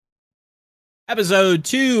Episode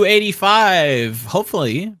 285.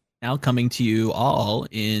 Hopefully, now coming to you all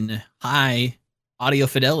in high audio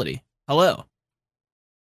fidelity. Hello.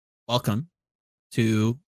 Welcome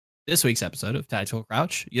to this week's episode of Tactical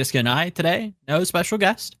Crouch. Yiska and I today, no special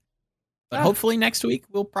guest. But hopefully next week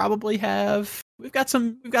we'll probably have we're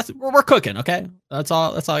cooking, okay? That's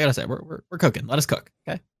all I gotta say. We're cooking. Let us cook,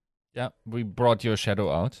 okay? Yeah, we brought your shadow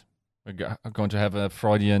out. We're going to have a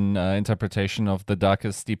Freudian interpretation of the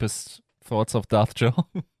darkest, deepest thoughts of Darth Joe.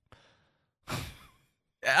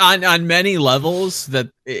 on many levels,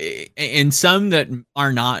 that in some that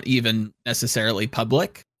are not even necessarily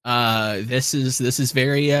public. This is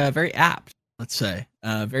very very apt, let's say.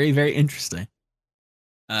 Very very interesting.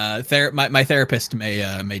 My therapist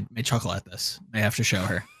may chuckle at this. May have to show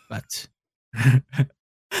her, but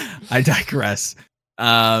I digress.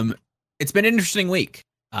 It's been an interesting week.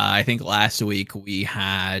 I think last week we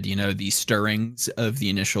had, the stirrings of the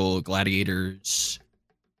initial Gladiators,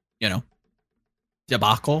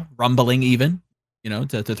 debacle, rumbling even,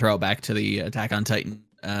 to throw it back to the Attack on Titan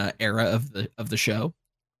era of the show.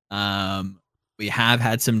 We have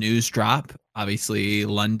had some news drop. Obviously,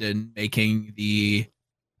 London making the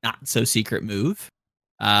not so secret move.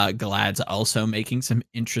 Galad's also making some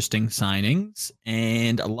interesting signings,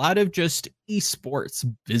 and a lot of just esports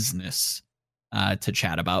business to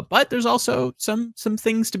chat about. But there's also some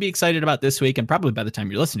things to be excited about this week, and probably by the time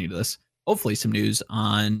you're listening to this, hopefully some news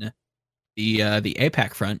on the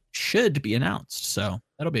APAC front should be announced. So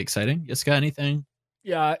that'll be exciting. Just got anything?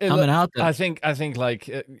 Yeah, coming out. I think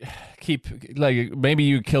keep maybe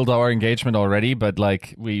you killed our engagement already, but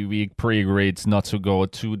we pre-agreed not to go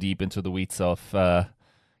too deep into the weeds of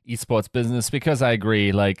esports business, because I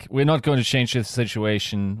agree, we're not going to change the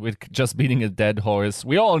situation. We're just beating a dead horse.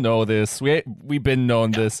 We all know this. We've been known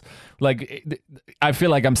this. I feel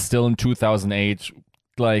like I'm still in 2008,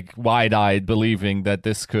 wide-eyed, believing that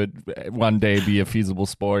this could one day be a feasible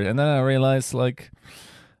sport, and then I realized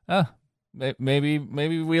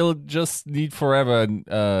maybe we'll just need forever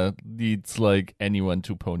needs anyone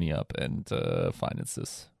to pony up and finance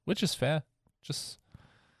this, which is fair. Just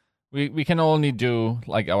we can only do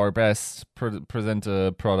our best, present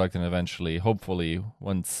a product, and eventually, hopefully,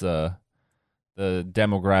 once the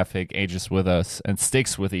demographic ages with us and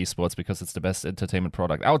sticks with esports because it's the best entertainment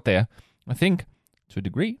product out there. I think to a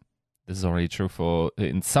degree this is already true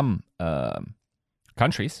in some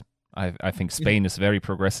countries. I think Spain is very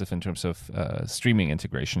progressive in terms of streaming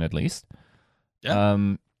integration, at least.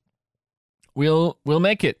 Yeah. We'll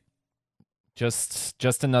make it.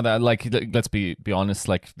 Just another, let's be honest,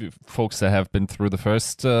 folks that have been through the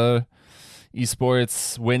first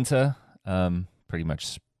esports winter pretty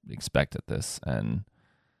much expected this. And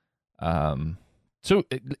so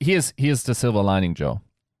here's the silver lining, Joe.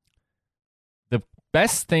 The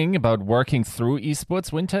best thing about working through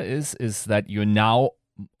esports winter is that you're now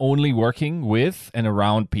only working with and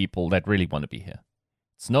around people that really want to be here.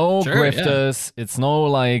 It's no grifters. Yeah. It's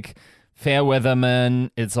no fair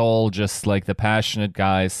weathermen. It's all just the passionate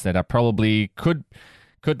guys that are probably could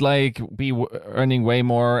be earning way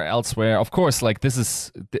more elsewhere. Of course, this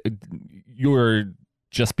is you're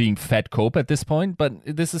just being fed cope at this point, but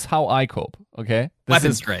this is how I cope. Okay, this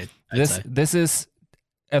is great. This is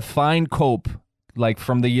a fine cope.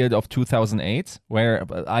 From the year of 2008, where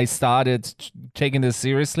I started taking this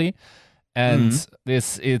seriously, and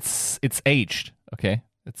it's aged. Okay,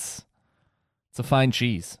 it's a fine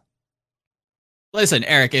cheese. Listen,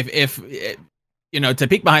 Eric, if to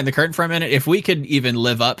peek behind the curtain for a minute, if we could even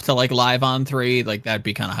live up to live on 3, that'd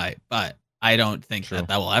be kind of hype. But I don't think that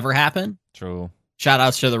will ever happen. True. Shout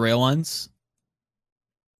outs to the real ones.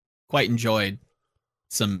 Quite enjoyed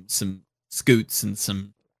some scoots and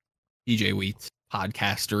some DJ Wheat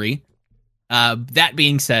podcastery. That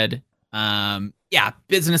being said,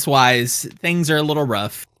 business wise, things are a little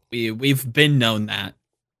rough. We've been known that.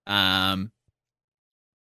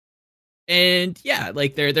 And yeah,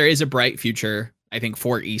 there is a bright future, I think,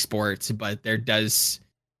 for esports, but there does,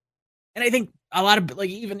 and I think a lot of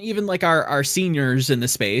even our seniors in the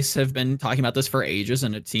space have been talking about this for ages,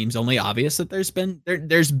 and it seems only obvious that there's been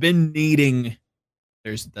needing.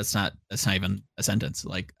 That's not even a sentence.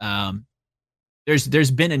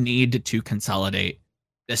 There's been a need to consolidate.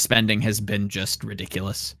 The spending has been just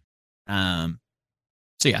ridiculous. So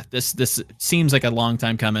yeah, this seems like a long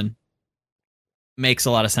time coming. Makes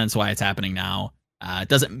a lot of sense why it's happening now. It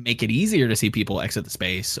doesn't make it easier to see people exit the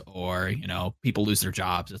space or people lose their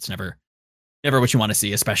jobs. It's never what you want to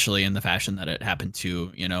see, especially in the fashion that it happened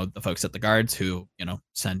to the folks at the Guards, who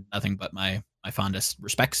send nothing but my fondest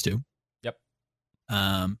respects to. Yep.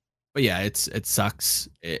 But yeah, it sucks.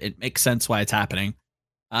 It makes sense why it's happening.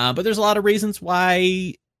 But there's a lot of reasons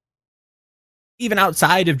why, even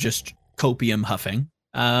outside of just copium huffing,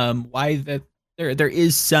 why that there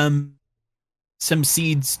is some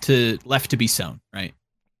seeds left to be sown, right?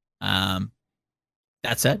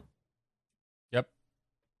 That said, Yep.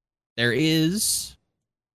 there is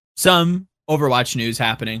some Overwatch news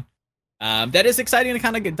happening that is exciting to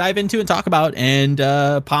kind of dive into and talk about, and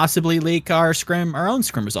possibly leak our own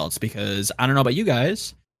scrim results, because I don't know about you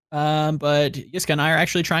guys, but Yiska and I are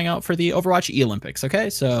actually trying out for the Overwatch E-Olympics. Okay,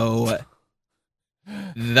 so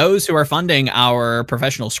those who are funding our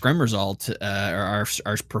professional scrim result, or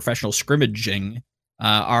our professional scrimmaging,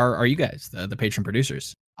 are you guys, the patron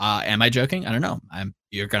producers. Am I joking? I don't know.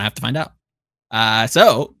 You're gonna have to find out.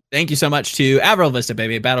 So thank you so much to Avril Vista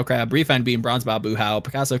Baby, Battle Crab, Refine Beam, Bronze Bob, Boohow,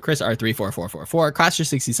 Picasso, Chris R34444,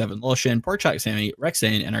 Claster67, Lolshin, Porkchop Sammy,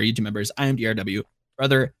 Rexane, and our YouTube members, I am DRW,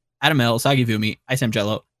 Brother, Adam L, Sagi Vumi, Ice M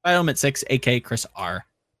Jello, Biomet 6, AK Chris R.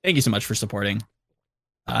 Thank you so much for supporting.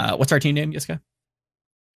 What's our team name, Yiska?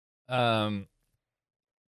 Huh.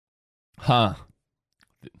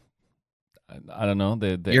 I don't know.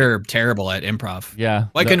 You're terrible at improv. Yeah.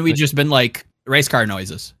 Why couldn't we just been like race car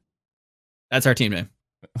noises? That's our team name.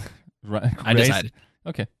 Right. I decided.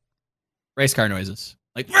 Okay. Race car noises.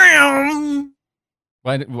 Like, Why?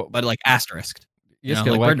 but like asterisked. You know,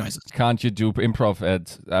 Yiska, like why bird noises. can't you do improv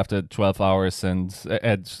after 12 hours and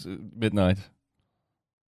at midnight?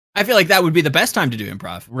 I feel like that would be the best time to do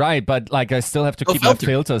improv. Right, but like I still have to keep my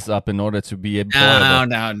filters up in order to be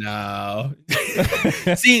employable. No.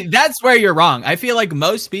 See, that's where you're wrong. I feel like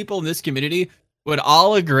most people in this community would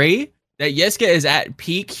all agree that Yiska is at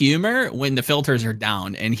peak humor when the filters are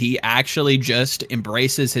down, and he actually just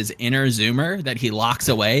embraces his inner zoomer that he locks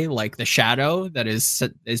away, like the shadow that is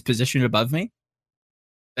positioned above me,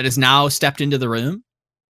 that has now stepped into the room.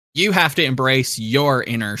 You have to embrace your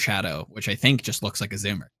inner shadow, which I think just looks like a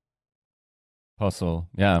zoomer. Possible,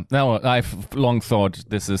 yeah. Now, I've long thought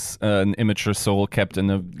this is an immature soul kept in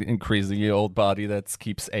an increasingly old body that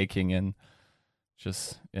keeps aching, and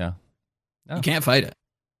just, yeah. Oh. You can't fight it.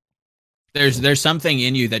 There's something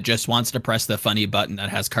in you that just wants to press the funny button that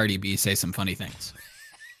has Cardi B say some funny things.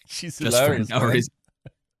 She's just hilarious, for no reason.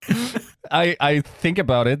 I think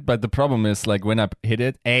about it, but the problem is, like, when I hit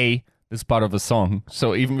it, A, it's part of a song,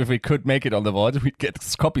 so even if we could make it on the VOD, we'd get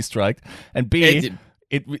copy striked, and B...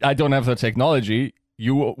 I don't have the technology.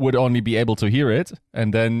 You would only be able to hear it,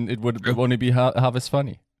 and then it would only be half as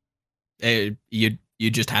funny. You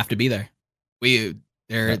just have to be there.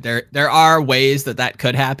 There are ways that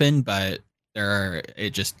could happen, but it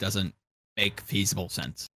just doesn't make feasible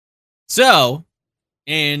sense. So,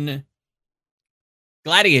 in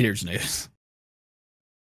Gladiators news,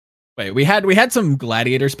 wait, we had some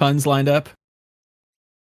Gladiators puns lined up.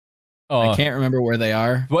 I can't remember where they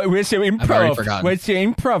are. Where's your improv? Where's your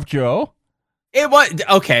improv, Joe? It was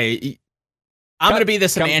okay. I'm gonna be the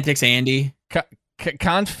semantics Andy.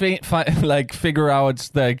 Can't figure out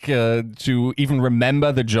to even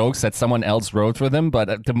remember the jokes that someone else wrote for them,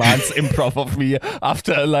 but demands improv of me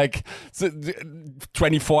after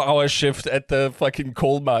 24-hour shift at the fucking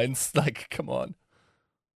coal mines. Like, come on.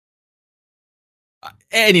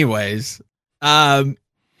 Anyways,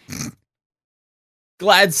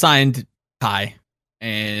 Glad signed Kai,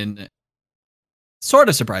 and sort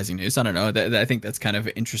of surprising news. I don't know. I think that's kind of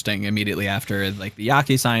interesting immediately after like the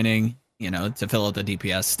Yaki signing, to fill out the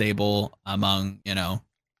DPS stable among,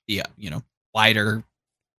 the, wider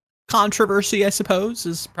controversy, I suppose,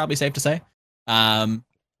 is probably safe to say. I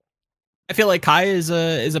feel like Kai is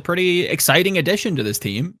a pretty exciting addition to this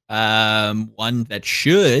team. One that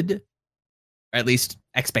should, or at least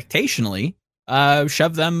expectationally,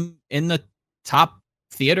 shove them in the top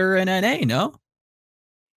theater in NA, no?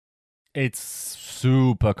 It's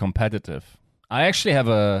super competitive. I actually have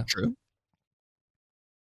an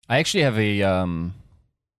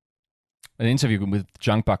interview with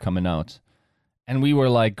Junkbuck coming out, and we were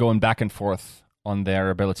like going back and forth on their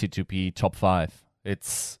ability to be top 5.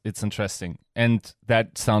 It's interesting, and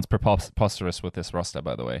that sounds preposterous with this roster,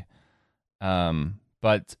 by the way.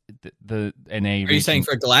 But the NA. Are you saying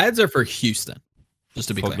for Glads or for Houston? Just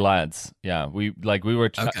to be clear. For Glads, yeah. We were.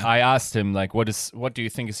 Okay. I asked him like, what do you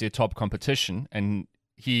think is your top competition? And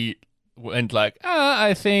he went like,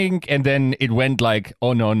 I think, and then it went like,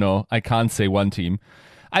 oh no, I can't say one team.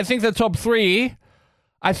 I think the top 3.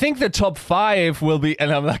 I think the top 5 will be, and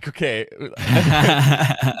I'm like, okay.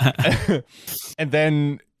 And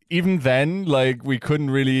then even then, like, we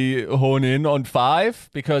couldn't really hone in on 5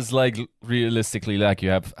 because, like, realistically, like,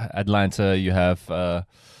 you have Atlanta, you have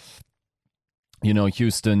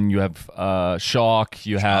Houston, you have Shock,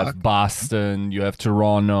 you have Boston, you have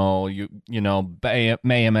Toronto,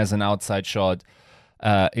 Mayhem as an outside shot.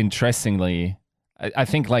 Interestingly, I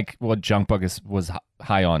think like what Junkbug was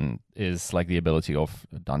high on is like the ability of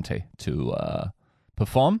Dante to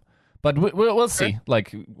perform. But we'll see.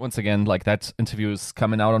 Like, once again, like that interview is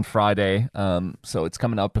coming out on Friday. So it's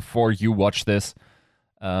coming out before you watch this.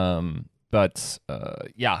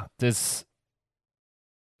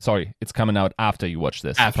 Sorry, it's coming out after you watch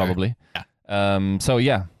this, probably. Yeah. So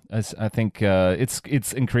yeah, I think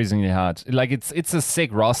it's increasingly hard. Like it's a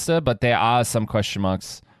sick roster, but there are some question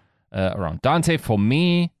marks around Dante. For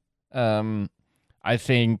me, I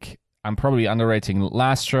think I'm probably underrating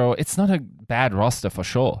Lastro. It's not a bad roster for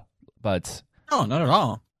sure, but no, not at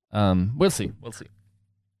all. We'll see.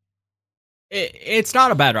 It's not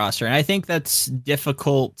a bad roster, and I think that's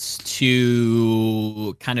difficult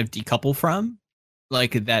to kind of decouple from,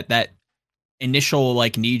 like that initial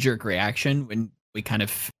like knee-jerk reaction when we kind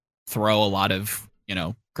of throw a lot of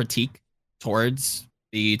critique towards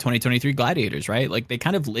the 2023 Gladiators, right? Like they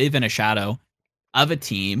kind of live in a shadow of a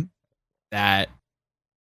team that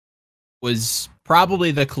was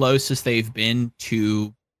probably the closest they've been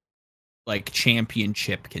to like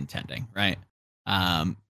championship contending, right?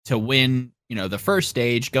 To win, the first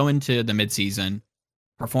stage, go into the midseason,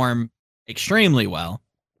 perform extremely well.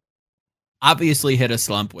 Obviously hit a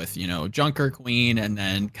slump with, Junker Queen, and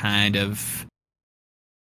then kind of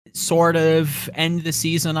sort of end the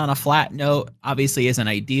season on a flat note. Obviously isn't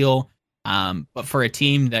ideal. But for a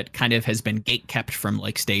team that kind of has been gatekept from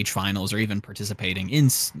like stage finals or even participating in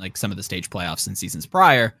like some of the stage playoffs in seasons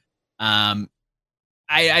prior,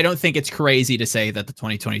 I don't think it's crazy to say that the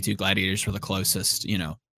 2022 Gladiators were the closest,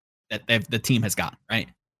 that the team has gotten, right?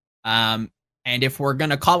 And if we're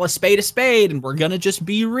going to call a spade and we're going to just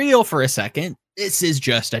be real for a second, this is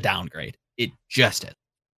just a downgrade. It just is.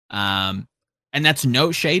 And that's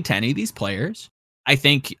no shade to any of these players. I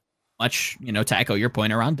think much, to echo your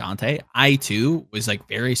point around Dante, I too was like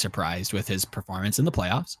very surprised with his performance in the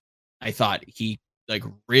playoffs. I thought he like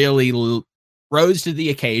really rose to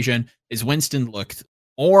the occasion. His Winston looked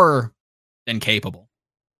more than capable.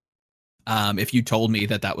 If you told me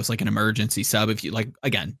that was like an emergency sub, if you like,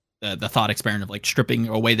 again, the thought experiment of like stripping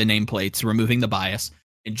away the nameplates, removing the bias,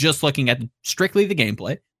 and just looking at strictly the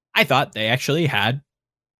gameplay, I thought they actually had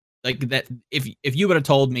like that. If you would have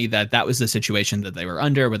told me that was the situation that they were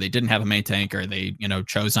under, where they didn't have a main tank, or they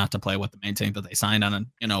chose not to play with the main tank that they signed on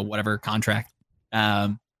a whatever contract,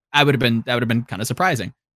 that would have been kind of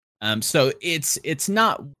surprising. So it's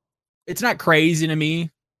not crazy to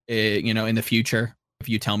me, in the future if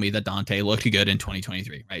you tell me that Dante looked good in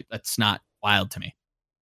 2023, right? That's not wild to me.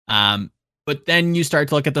 But then you start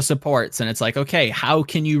to look at the supports, and it's like, okay, how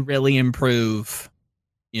can you really improve,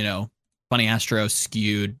 Funny Astro,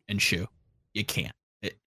 Skewed, and Shu? You can't.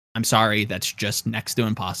 I'm sorry, that's just next to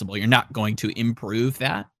impossible. You're not going to improve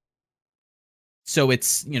that. So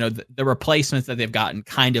it's, the replacements that they've gotten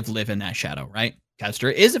kind of live in that shadow, right? Kester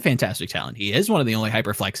is a fantastic talent. He is one of the only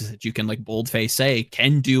hyperflexes that you can like boldface say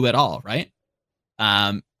can do it all, right?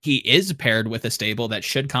 He is paired with a stable that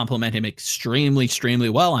should complement him extremely, extremely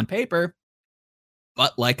well on paper.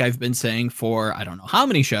 But like I've been saying for I don't know how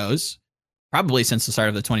many shows, probably since the start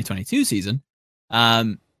of the 2022 season,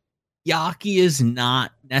 Yaki is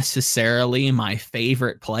not necessarily my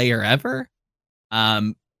favorite player ever.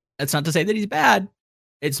 That's not to say that he's bad.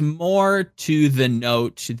 It's more to the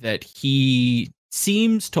note that he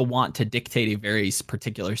seems to want to dictate a very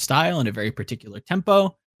particular style and a very particular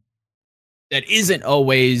tempo that isn't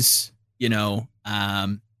always,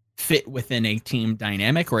 fit within a team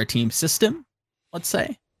dynamic or a team system, let's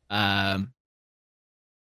say. And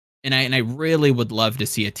I really would love to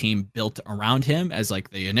see a team built around him as like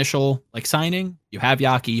the initial like signing. You have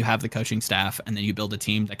Yaki, you have the coaching staff, and then you build a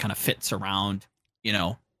team that kind of fits around,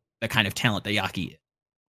 the kind of talent that Yaki is.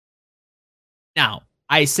 Now,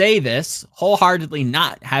 I say this wholeheartedly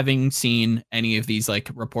not having seen any of these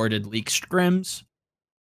like reported leaked scrims.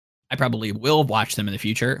 I probably will watch them in the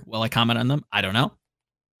future. Will I comment on them? I don't know.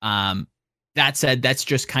 That said, that's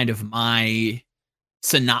just kind of my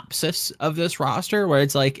synopsis of this roster, where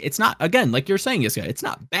it's like, it's not, again, like you're saying, Yiska, it's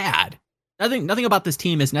not bad. Nothing about this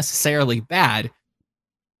team is necessarily bad,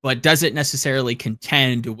 but does it necessarily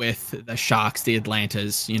contend with the Shocks, the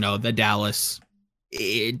Atlantas, the Dallas?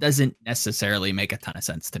 It doesn't necessarily make a ton of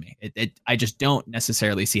sense to me. I just don't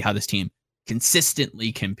necessarily see how this team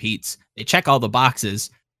consistently competes. They check all the boxes.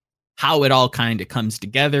 How it all kind of comes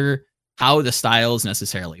together, how the styles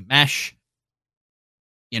necessarily mesh.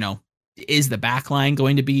 Is the backline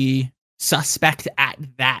going to be suspect at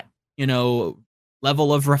that,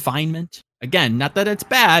 level of refinement? Again, not that it's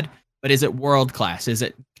bad, but is it world class? Is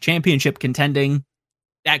it championship contending?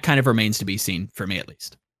 That kind of remains to be seen for me, at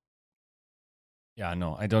least. Yeah,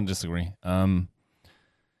 no, I don't disagree. Yeah,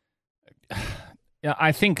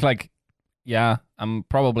 I think I'm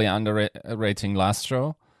probably underrating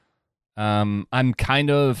Lastro. I'm kind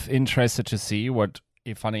of interested to see what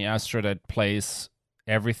Ifani Astro that plays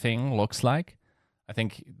everything looks like. I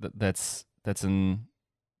think that's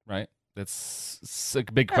right. That's a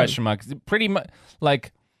big question mark. Pretty much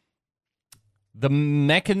like the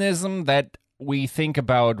mechanism that we think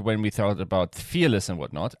about when we thought about Fearless and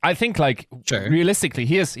whatnot. I think realistically,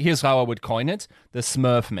 here's how I would coin it: the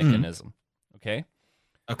Smurf mechanism. Okay.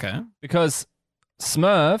 Because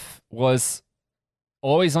Smurf was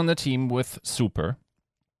always on the team with Super,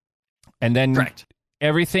 and then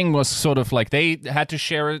everything was sort of like they had to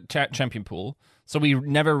share a champion pool. So he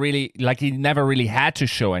never really had to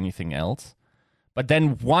show anything else. But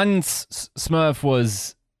then once Smurf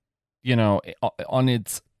was, on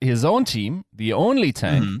his own team, the only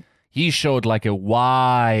tank, he showed like a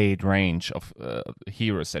wide range of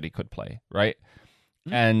heroes that he could play, right?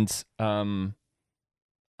 And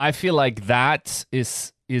I feel like that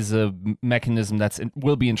is a mechanism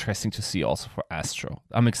will be interesting to see also for Astro.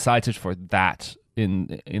 I'm excited for that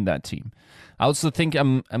in that team. I also think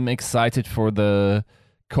I'm excited for the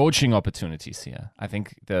coaching opportunities here. I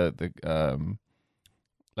think the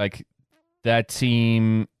that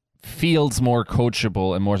team feels more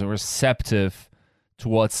coachable and more receptive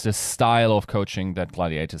towards the style of coaching that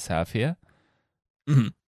Gladiators have here.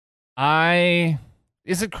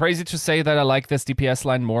 Is it crazy to say that I like this DPS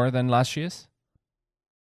line more than last year's?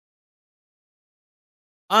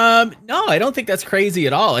 No, I don't think that's crazy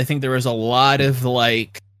at all. I think there was a lot of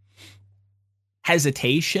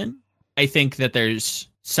hesitation. I think that there's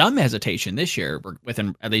some hesitation this year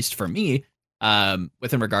within, at least for me,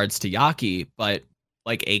 within regards to Yaki, but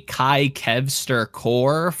like a Kai Kevster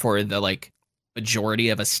core for the majority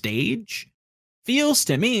of a stage feels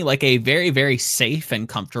to me like a very, very safe and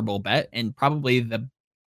comfortable bet, and probably the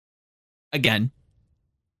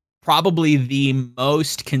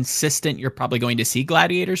most consistent you're probably going to see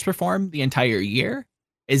Gladiators perform the entire year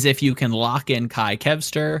is if you can lock in Kai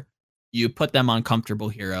Kevster, you put them on comfortable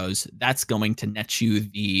heroes. That's going to net you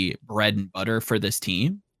the bread and butter for this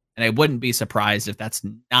team. And I wouldn't be surprised if that's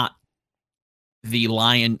not the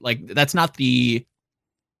that's not the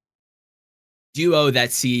duo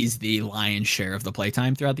that sees the lion's share of the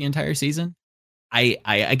playtime throughout the entire season. I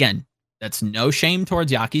again, that's no shame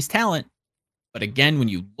towards Yaki's talent. But again, when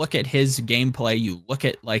you look at his gameplay, you look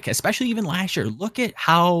at especially even last year, look at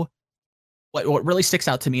how what really sticks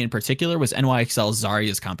out to me in particular was NYXL's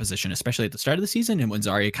Zarya's composition, especially at the start of the season and when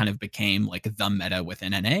Zarya kind of became the meta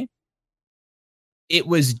within NA.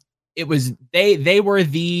 They were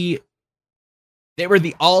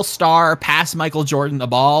the all-star pass Michael Jordan the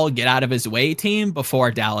ball, get out of his way team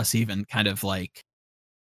before Dallas even kind of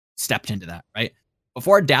stepped into that, right?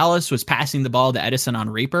 Before Dallas was passing the ball to Edison on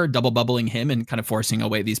Reaper, double bubbling him and kind of forcing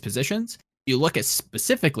away these positions. You look at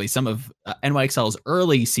specifically some of NYXL's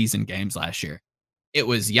early season games last year. It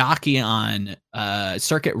was Yaki on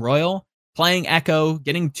Circuit Royal, playing Echo,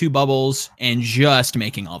 getting 2 bubbles, and just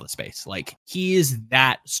making all the space. He is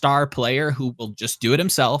that star player who will just do it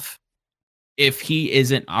himself if he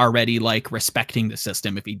isn't already respecting the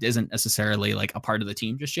system, if he isn't necessarily a part of the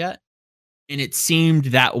team just yet. And it seemed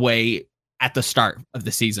that way at the start of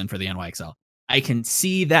the season for the NYXL. I can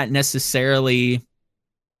see that necessarily.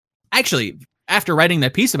 Actually, after writing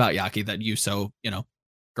that piece about Yaki that you so,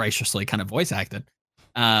 graciously kind of voice acted,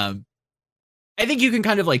 I think you can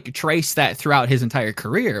kind of trace that throughout his entire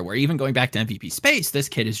career, where even going back to MVP Space, this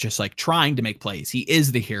kid is just trying to make plays. He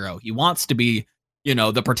is the hero. He wants to be,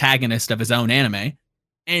 the protagonist of his own anime.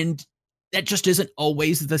 And that just isn't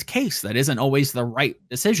always the case. That isn't always the right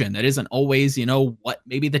decision. That isn't always, what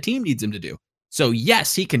maybe the team needs him to do. So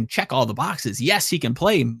yes, he can check all the boxes. Yes, he can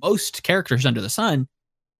play most characters under the sun.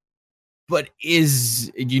 But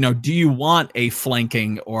do you want a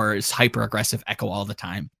flanking or hyper aggressive Echo all the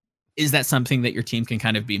time? Is that something that your team can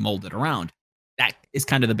kind of be molded around? That is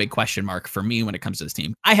kind of the big question mark for me when it comes to this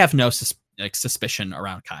team. I have no suspicion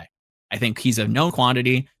around Kai. I think he's a known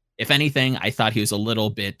quantity. If anything, I thought he was a little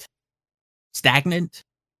bit stagnant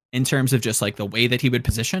in terms of just the way that he would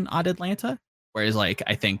position Odd Atlanta. Whereas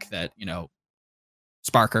I think that,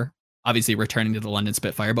 Sparker, obviously returning to the London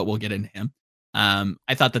Spitfire, but we'll get into him.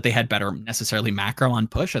 I thought that they had better necessarily macro on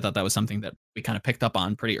push. I thought that was something that we kind of picked up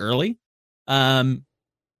on pretty early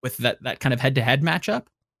with that kind of head-to-head matchup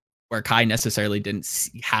where Kai necessarily didn't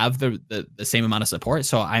have the same amount of support.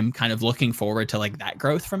 So I'm kind of looking forward to that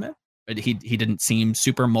growth from it. but he didn't seem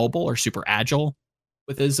super mobile or super agile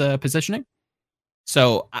with his positioning.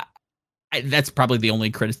 So that's probably the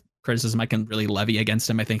only criticism I can really levy against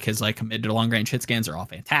him. I think his like mid to long range hit scans are all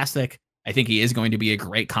fantastic. I think he is going to be a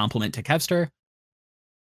great complement to Kevster.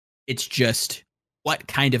 It's just, what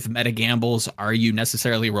kind of meta gambles are you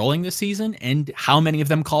necessarily rolling this season, and how many of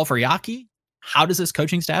them call for Yaki? How does this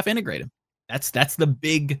coaching staff integrate him? That's the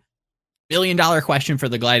big $1 billion question for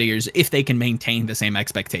the Gladiators, if they can maintain the same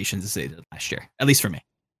expectations as they did last year, at least for me.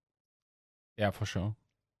 Yeah, for sure.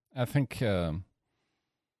 I think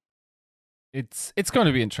it's going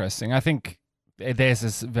to be interesting. I think there's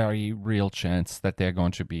this very real chance that they're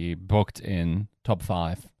going to be booked in top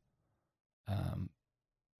 5.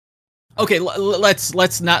 Okay,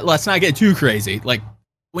 let's not get too crazy. Like,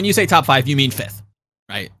 when you say top 5, you mean 5th,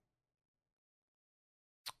 right?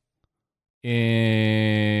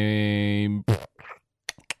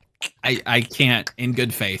 I can't, in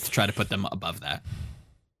good faith, try to put them above that.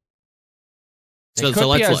 So let's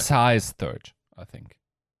look. As high as 3rd, I think.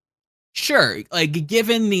 Sure, like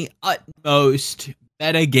given the utmost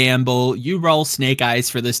meta gamble, you roll Snake Eyes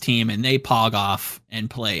for this team and they pog off and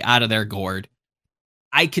play out of their gourd.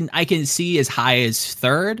 I can see as high as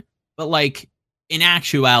 3rd, but like in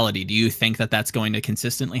actuality, do you think that that's going to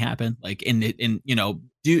consistently happen? Like in you know,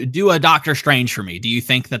 do a Doctor Strange for me. Do you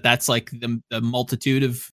think that that's like the multitude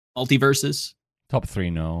of multiverses? Top 3,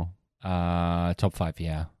 no. Top 5,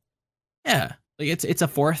 yeah. Yeah, like it's a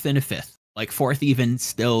 4th and a 5th. Like 4th even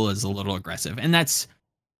still is a little aggressive, and that's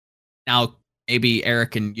now maybe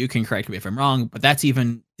Eric and you can correct me if I'm wrong, but that's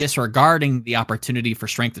even disregarding the opportunity for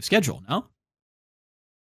strength of schedule. No.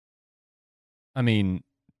 I mean,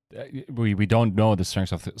 we don't know the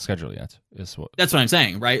strength of the schedule yet. That's what I'm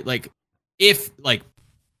saying, right? Like, if like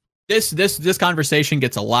this conversation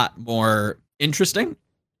gets a lot more interesting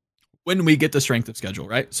when we get the strength of schedule,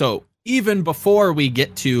 right? So even before we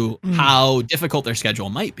get to how difficult their schedule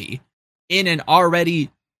might be in an already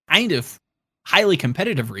kind of highly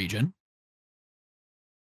competitive region,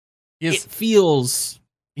 it feels.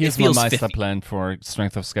 Here's my master plan for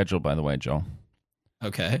strength of schedule, by the way, Joe.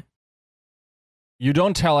 Okay. You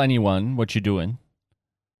don't tell anyone what you're doing.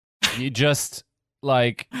 You just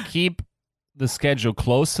like keep the schedule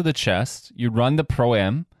close to the chest. You run the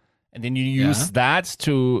Pro-Am, and then you use that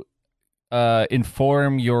to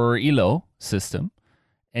inform your ELO system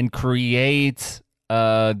and create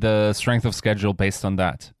the strength of schedule based on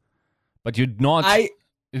that. But you'd not.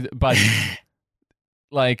 But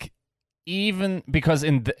like, even because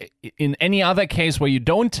in any other case where you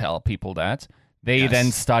don't tell people that, they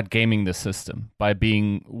then start gaming the system by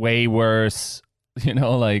being way worse, you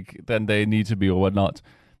know, like than they need to be or whatnot.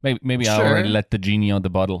 Maybe I already let the genie out the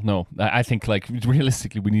bottle. No, I think like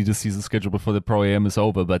realistically we need to see the schedule before the Pro-Am is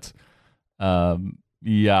over. But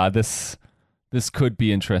yeah, this could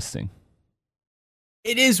be interesting.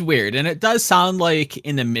 It is weird, and it does sound like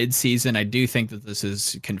in the mid-season, I do think that this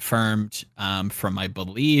is confirmed from, I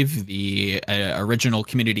believe, the original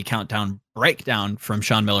community countdown breakdown from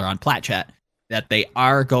Sean Miller on PlatChat, that they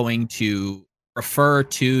are going to refer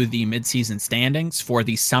to the mid-season standings for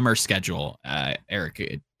the summer schedule.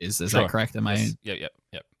 Eric, is that correct? Am I? Yep.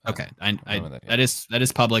 Okay, that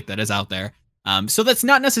is public. That is out there. So that's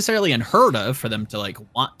not necessarily unheard of for them to like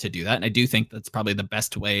want to do that, and I do think that's probably the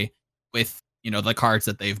best way with, you know, the cards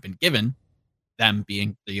that they've been given, them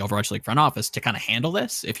being the Overwatch League front office, to kind of handle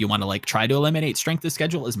this. If you want to like try to eliminate strength of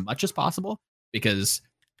schedule as much as possible, because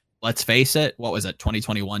let's face it, what was it,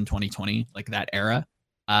 2021, 2020, like that era,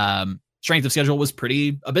 strength of schedule was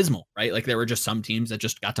pretty abysmal, right? Like there were just some teams that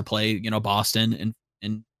just got to play, you know, Boston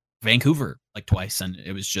and Vancouver like twice, and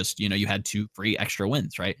it was just, you know, you had 2 free extra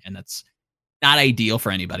wins, right? And that's not ideal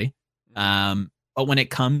for anybody. But when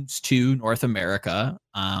it comes to North America,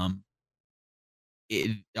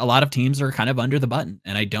 a lot of teams are kind of under the button,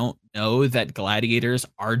 and I don't know that Gladiators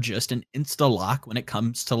are just an insta lock when it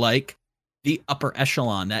comes to like the upper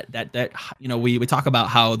echelon. That you know, we talk about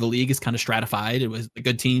how the league is kind of stratified. It was the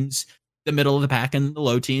good teams, the middle of the pack, and the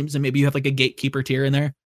low teams, and maybe you have like a gatekeeper tier in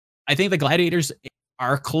there. I think the Gladiators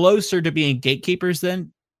are closer to being gatekeepers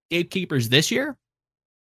this year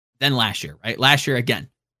than last year, right? Last year, again,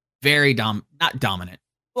 very not dominant,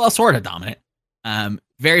 well, sort of dominant,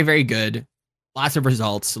 very, very good. Lots of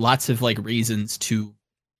results, lots of like reasons to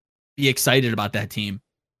be excited about that team.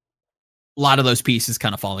 A lot of those pieces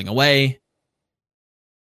kind of falling away.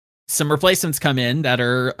 Some replacements come in that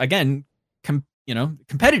are, again,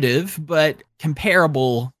 competitive, but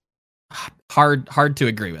comparable. Hard to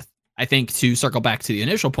agree with. I think, to circle back to the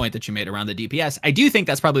initial point that you made around the DPS, I do think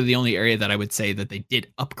that's probably the only area that I would say that they did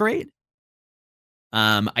upgrade.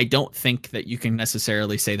 I don't think that you can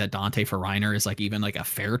necessarily say that Dante for Reiner is like even like a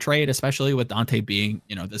fair trade, especially with Dante being,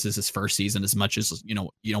 this is his first season. As much as you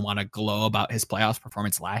don't want to glow about his playoffs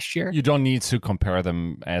performance last year. You don't need to compare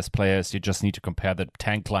them as players. You just need to compare the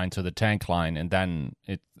tank line to the tank line, and then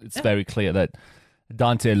it's very clear that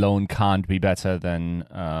Dante alone can't be better than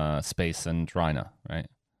Space and Reiner, right?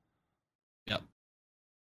 Yep.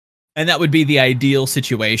 And that would be the ideal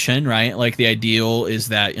situation, right? Like the ideal is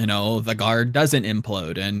that, the guard doesn't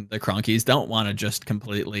implode and the Cronkies don't want to just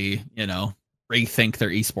completely, rethink their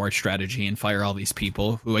esports strategy and fire all these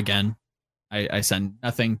people who, again, I send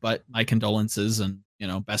nothing but my condolences and,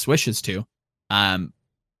 best wishes to.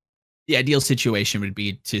 The ideal situation would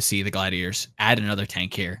be to see the Gladiators add another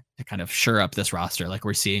tank here to kind of shore up this roster like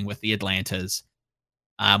we're seeing with the Atlantas,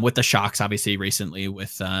 with the Shocks, obviously, recently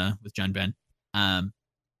with Junbin. But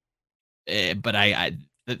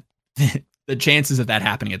the chances of that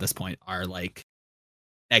happening at this point are like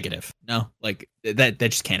negative. No, like that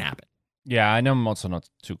just can't happen. Yeah, I know I'm also not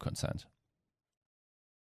too concerned.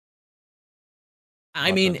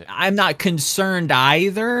 I mean, I'm not concerned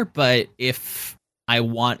either, but if I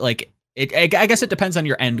want, like, I guess it depends on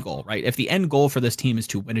your end goal, right? If the end goal for this team is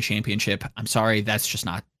to win a championship, I'm sorry, that's just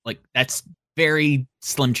not, like, that's very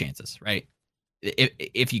slim chances, right?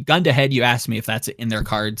 If you gunned ahead, you asked me if that's in their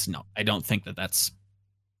cards. No, I don't think that's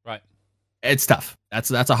right. It's tough.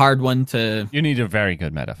 That's a hard one to. You need a very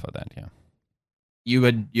good meta for that, yeah. You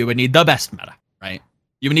would need the best meta, right?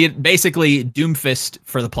 You would need basically Doomfist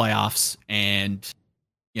for the playoffs, and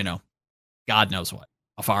God knows what,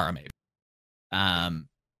 Afara maybe.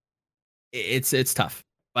 It's tough,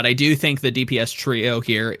 but I do think the DPS trio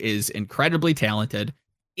here is incredibly talented.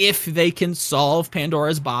 If they can solve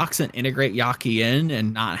Pandora's box and integrate Yaki in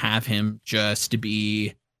and not have him just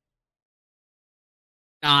be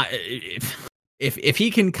not if he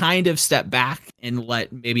can kind of step back and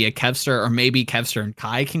let maybe a Kevster or maybe Kevster and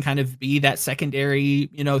Kai can kind of be that secondary,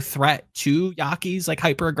 threat to Yaki's like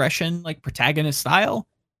hyper aggression, like protagonist style,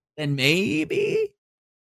 then maybe.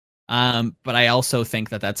 But I also think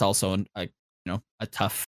that that's also a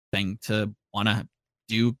tough thing to want to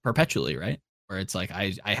do perpetually, right? Where it's like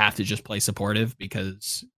I have to just play supportive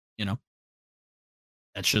because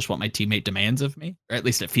that's just what my teammate demands of me, or at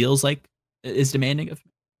least it feels like it is demanding of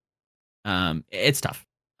me. It's tough.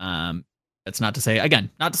 That's not to say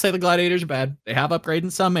the Gladiators are bad. They have upgrade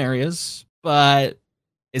in some areas, but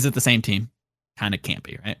is it the same team? Kind of can't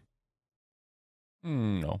be, right?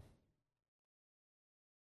 No.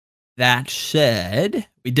 That said,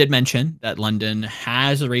 we did mention that London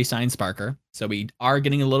has a re-signed Sparker, so we are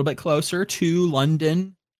getting a little bit closer to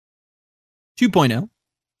London 2.0.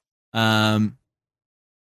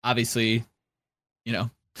 Obviously,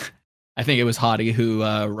 I think it was Hottie who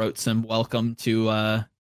wrote some welcome to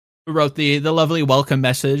who wrote the lovely welcome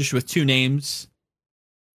message with two names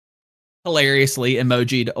hilariously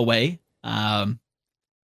emojied away.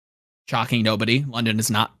 Shocking nobody. London is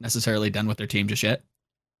not necessarily done with their team just yet.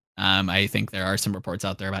 I think there are some reports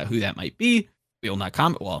out there about who that might be. We will not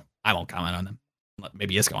comment. Well, I won't comment on them.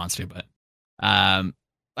 Maybe Isco wants to, but I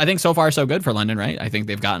think so far so good for London, right? I think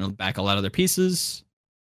they've gotten back a lot of their pieces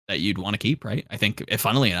that you'd want to keep, right? I think, if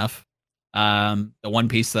funnily enough, the one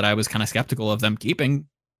piece that I was kind of skeptical of them keeping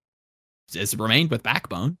is remained with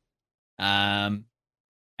Backbone.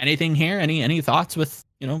 Anything here? Any thoughts with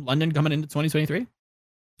London coming into 2023?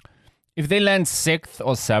 If they land 6th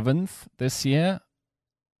or 7th this year,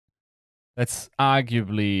 that's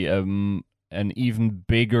arguably an even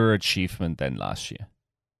bigger achievement than last year.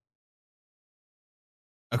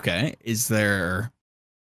 Okay. Is that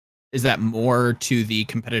more to the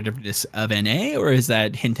competitiveness of NA, or is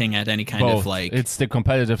that hinting at any kind Both. of like? It's the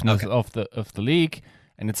competitiveness of the league,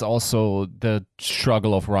 and it's also the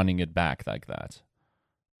struggle of running it back like that.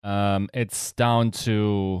 It's down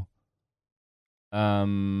to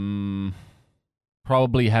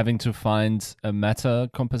probably having to find a meta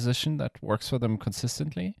composition that works for them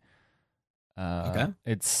consistently. Okay.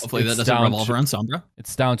 Hopefully that doesn't revolve around Sombra.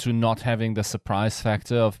 It's down to not having the surprise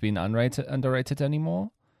factor of being underrated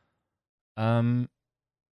anymore.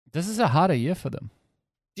 This is a harder year for them.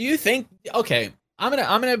 Do you think? Okay, I'm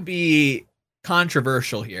gonna be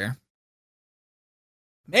controversial here.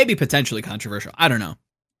 Maybe potentially controversial. I don't know.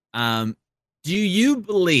 Do you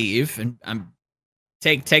believe? And I'm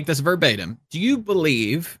take this verbatim. Do you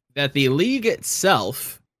believe that the league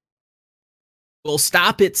itself will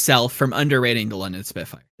stop itself from underrating the London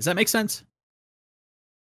Spitfire? Does that make sense?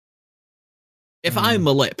 If I'm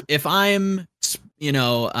Malip, if I'm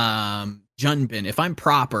Junbin, if I'm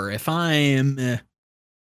Proper, if I'm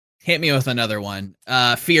hit me with another one,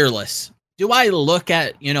 Fearless. do I look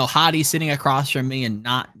at, you know, Hadi sitting across from me and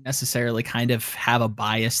not necessarily kind of have a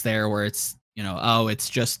bias there where it's, you know, oh, it's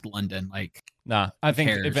just London. Like, Nah, I think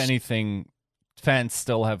if cares? anything, fans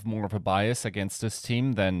still have more of a bias against this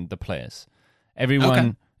team than the players.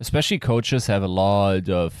 Everyone, especially coaches, have a lot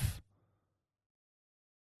of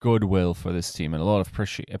goodwill for this team and a lot of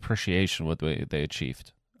appreciation what they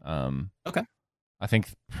achieved. Okay. I think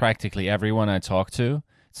practically everyone I talk to,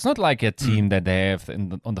 it's not like a team that they have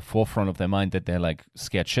on the forefront of their mind that they're like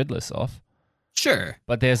scared shitless of. Sure.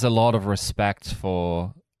 But there's a lot of respect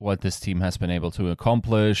for what this team has been able to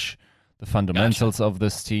accomplish, the fundamentals of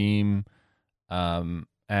this team,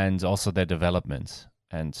 and also their development.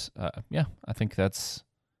 And yeah, I think it's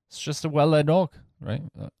just a well-led dog, right?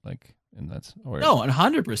 Like in that. No,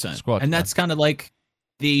 100%. Squad, and that's kind of like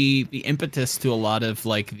the impetus to a lot of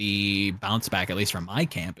like the bounce back, at least from my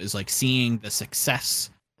camp, is like seeing the success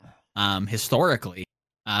historically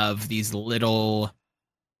of these little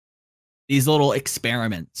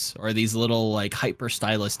experiments or these little like hyper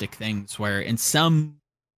stylistic things where in some,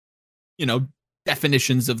 you know,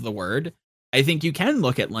 definitions of the word, I think you can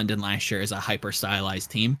look at London last year as a hyper stylized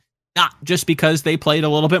team, not just because they played a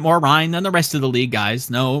little bit more Rhine than the rest of the league guys.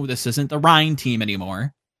 No, this isn't the Rhine team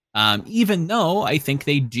anymore. Even though I think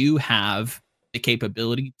they do have the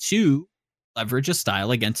capability to leverage a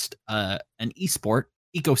style against an esport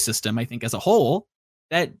ecosystem, I think as a whole,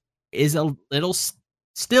 that is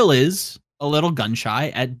still is a little gun shy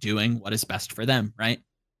at doing what is best for them, right?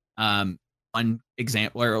 One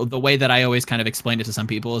example, or the way that I always kind of explain it to some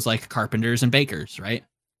people, is like carpenters and bakers, right?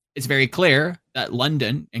 It's very clear that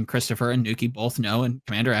London and Christopher and Nuki both know, and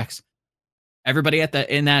Commander X, everybody at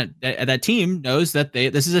that team knows that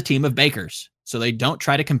this is a team of bakers. So they don't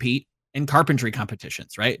try to compete in carpentry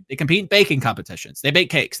competitions, right? They compete in baking competitions. They bake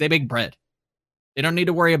cakes. They bake bread. They don't need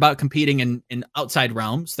to worry about competing in outside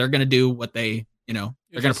realms. They're going to do what they, you know,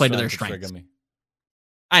 they're going to play to their strengths.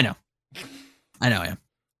 I know. Yeah.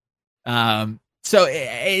 So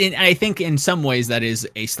I think in some ways that is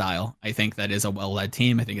a style. I think that is a well-led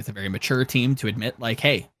team. I think it's a very mature team to admit, like,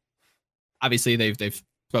 hey, obviously they've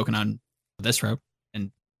spoken on this road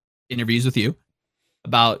and interviews with you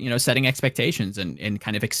about, you know, setting expectations and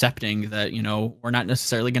kind of accepting that, you know, we're not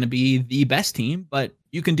necessarily going to be the best team, but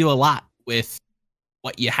you can do a lot with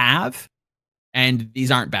what you have. And these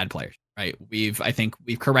aren't bad players, right? I think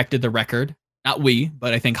we've corrected the record. Not we,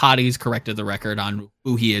 but I think Hadi's corrected the record on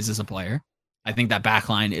who he is as a player. I think that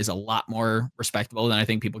backline is a lot more respectable than I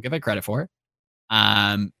think people give it credit for.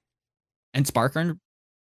 And Sparker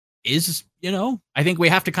is, you know, I think we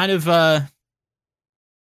have to kind of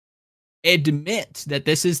admit that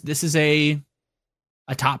this is a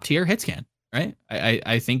top tier hit scan, right?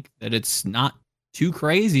 I think that it's not too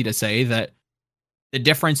crazy to say that the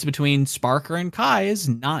difference between Sparker and Kai is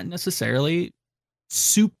not necessarily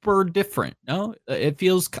super different. No, it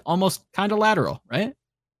feels almost kind of lateral, right?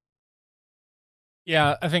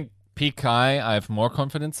 Yeah, I think PK I have more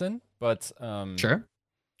confidence in, but sure.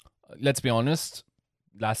 Let's be honest,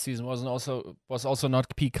 last season was also not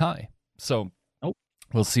PK. So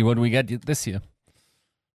we'll see what we get this year.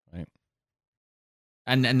 Right.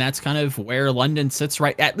 And that's kind of where London sits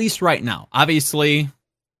at least right now. Obviously,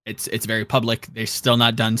 it's very public. They're still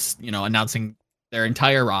not done, you know, announcing their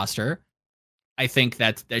entire roster. I think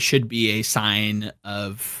that there should be a sign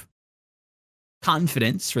of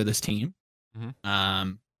confidence for this team.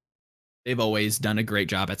 Mm-hmm. They've always done a great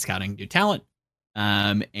job at scouting new talent.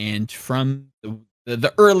 And from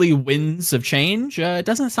the early winds of change, it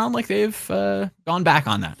doesn't sound like they've gone back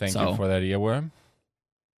on that. Thank you for that earworm.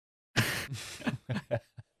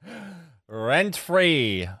 Rent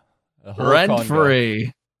free.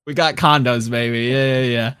 We got condos,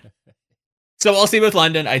 baby. Yeah. So we'll see with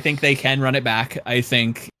London. I think they can run it back. I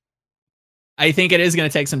think it is going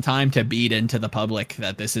to take some time to beat into the public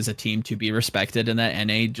that this is a team to be respected and that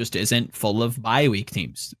NA just isn't full of bye week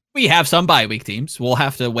teams. We have some bye week teams. We'll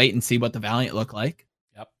have to wait and see what the Valiant look like.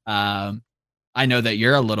 Yep. I know that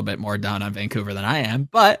you're a little bit more down on Vancouver than I am,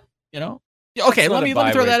 but you know, okay, let me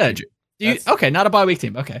throw that at you. Okay, not a bye week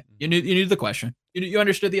team. Okay. You knew the question. You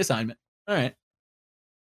understood the assignment. All right.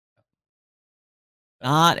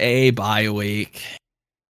 Not a bye week.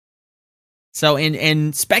 So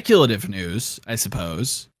in speculative news, I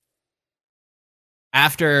suppose,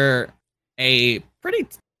 after a pretty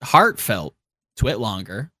heartfelt twit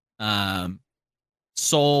longer,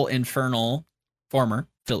 Seoul Infernal, former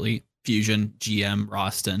Philly Fusion GM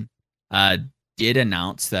Roston, did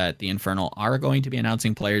announce that the Infernal are going to be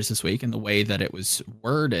announcing players this week, and the way that it was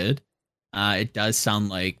worded It does sound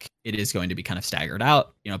like it is going to be kind of staggered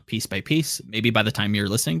out, piece by piece. Maybe by the time you're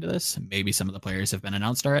listening to this, maybe some of the players have been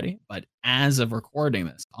announced already. But as of recording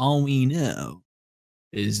this, all we know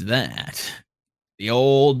is that the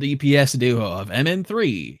old DPS duo of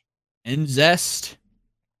MN3 and Zest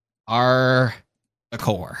are the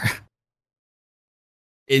core.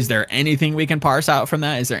 Is there anything we can parse out from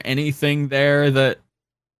that? Is there anything there that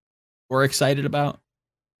we're excited about?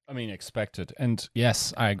 I mean, expected. And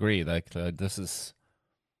yes, I agree. Like, this is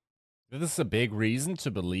a big reason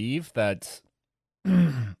to believe that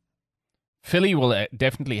Philly will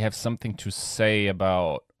definitely have something to say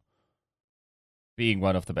about being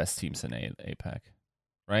one of the best teams in APAC,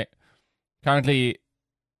 right? Currently,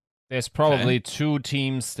 there's probably two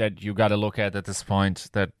teams that you got to look at this point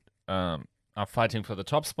that are fighting for the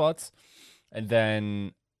top spots, and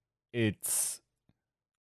then it's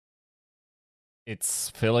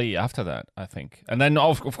Philly after that, I think. And then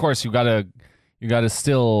of course you gotta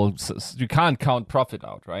still, you can't count Profit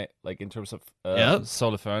out, right? Like in terms of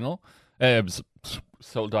Soul Eternal,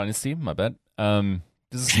 Soul Dynasty. My bad.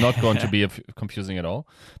 This is not going to be confusing at all.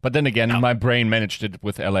 But then again, my brain managed it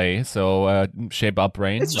with LA, so shape up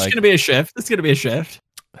brain. It's just gonna be a shift. It's gonna be a shift.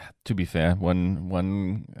 To be fair,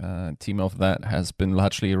 one team of that has been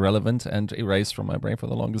largely irrelevant and erased from my brain for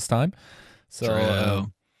the longest time.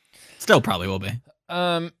 So. Still probably will be.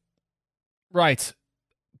 Right.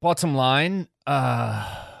 Bottom line.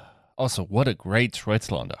 Also, what a great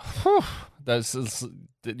Twitlander. This is,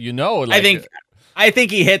 like, I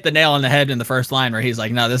think he hit the nail on the head in the first line where he's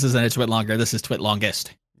like, "No, this isn't a Twitlonger. This is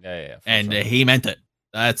Twitlongest." Yeah. And sure. He meant it.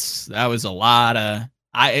 That was a lot of.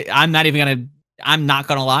 I'm not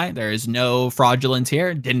gonna lie. There is no fraudulence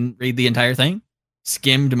here. Didn't read the entire thing.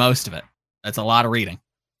 Skimmed most of it. That's a lot of reading.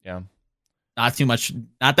 Yeah. Not too much,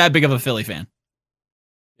 not that big of a Philly fan.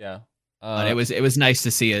 Yeah. But it was nice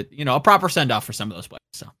to see it, a proper send off for some of those players.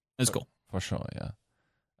 So it was cool. For sure, yeah.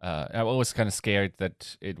 I was kind of scared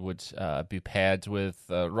that it would be paired with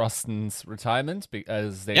Roston's retirement,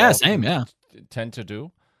 as they tend to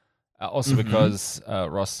do. Also because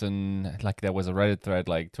Roston, like there was a Reddit thread,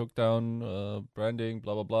 like took down branding,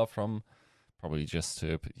 blah, blah, blah, from probably just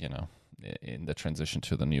to, in the transition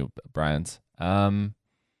to the new brand.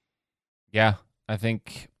 Yeah, I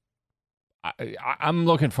think I'm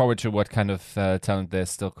looking forward to what kind of talent they're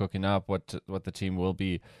still cooking up, what the team will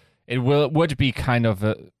be. It would be kind of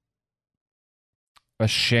a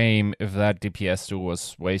shame if that DPS duo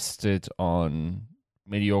was wasted on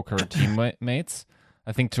mediocre teammates.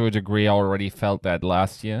 I think to a degree I already felt that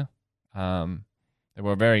last year. They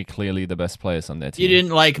were very clearly the best players on their team. You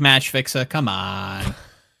didn't like Match Fixer? Come on.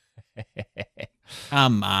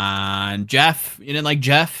 Come on. Jeff? You didn't like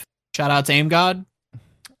Jeff? Shout out to Aim God. I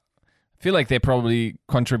feel like they probably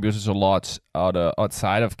contributed a lot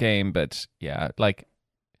outside of game, but yeah, like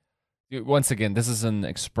once again, this is an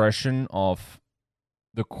expression of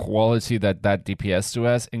the quality that DPS duo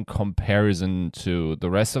has in comparison to the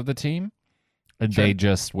rest of the team, and they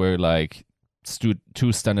just were like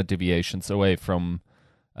two standard deviations away from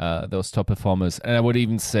those top performers. And I would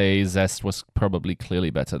even say Zest was probably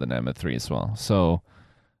clearly better than MN3 as well. So.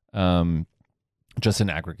 Just in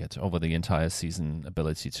aggregate over the entire season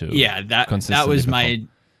ability to that was my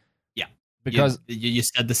because you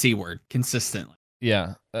said the C word consistently.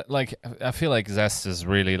 Like I feel like Zest is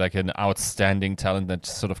really like an outstanding talent that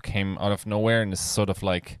sort of came out of nowhere and is sort of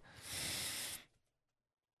like,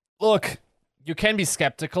 look, you can be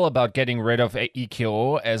skeptical about getting rid of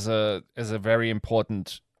EKO as a very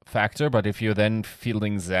important factor, but if you're then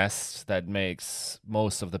fielding Zest, that makes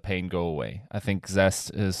most of the pain go away. I think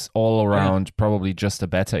Zest is all around probably just a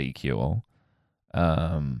better EQO.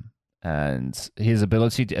 And his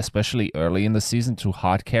ability to, especially early in the season, to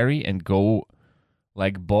hard carry and go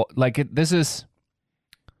this is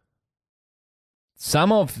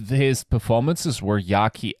some of his performances were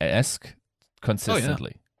Yaki-esque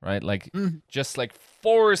consistently. Right? Like, just like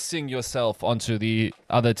forcing yourself onto the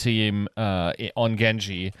other team on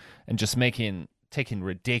Genji and just taking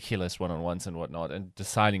ridiculous one-on-ones and whatnot and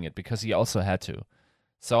deciding it because he also had to.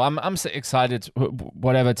 So I'm excited.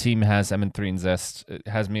 Whatever team has MN3 and Zest, it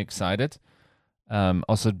has me excited.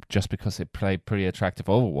 Also, just because they play pretty attractive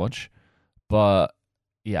Overwatch. But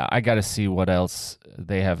yeah, I got to see what else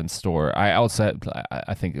they have in store. I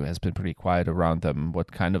think it has been pretty quiet around them.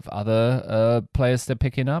 What kind of other players they're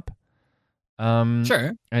picking up?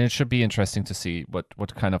 Sure. And it should be interesting to see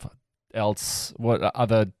what kind of what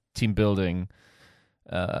other team building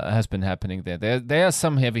has been happening there. There are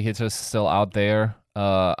some heavy hitters still out there.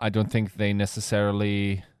 I don't think they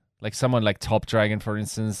necessarily, like someone like Top Dragon, for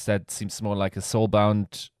instance, that seems more like a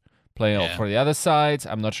soulbound player for the other side.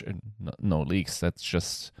 I'm not sure. No leaks. That's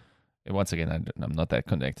just once again. I'm not that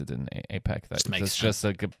connected in APAC. That's just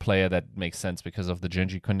a good player that makes sense because of the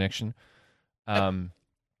Genji connection.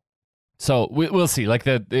 So we'll see. Like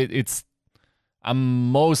it's.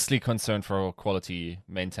 I'm mostly concerned for quality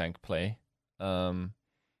main tank play, and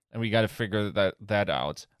we got to figure that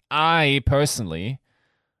out. I personally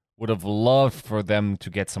would have loved for them to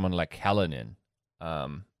get someone like Helen in.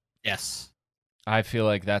 Yes, I feel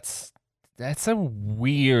like that's a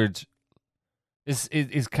weird.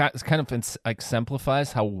 It kind of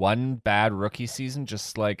exemplifies how one bad rookie season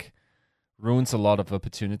just like ruins a lot of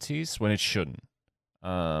opportunities when it shouldn't.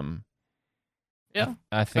 Yeah,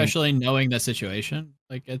 I think, especially knowing the situation,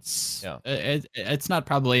 like it's it's not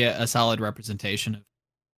probably a solid representation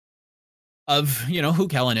of who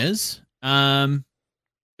Kellen is. But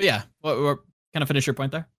yeah, we're kind of finish your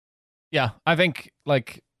point there. Yeah, I think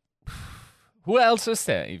like who else is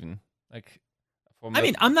there even like? I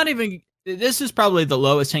mean, I'm not even. This is probably the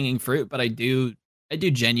lowest hanging fruit, but I do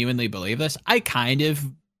genuinely believe this. I kind of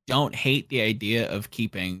don't hate the idea of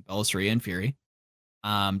keeping Belisari and Fury.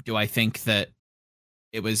 Do I think that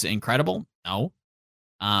it was incredible? No.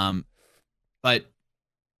 But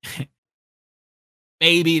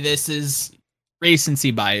maybe this is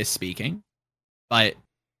recency bias speaking, but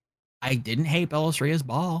I didn't hate Belisari's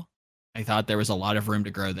ball. I thought there was a lot of room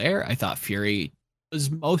to grow there. I thought Fury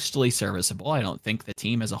was mostly serviceable. I don't think the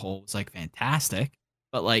team as a whole was like fantastic,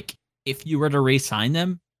 but like if you were to re-sign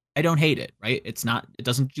them, I don't hate it, right? It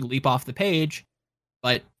doesn't leap off the page,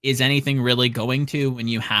 but is anything really going to when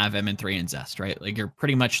you have MN3 and Zest, right? Like you're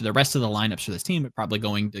pretty much the rest of the lineups for this team are probably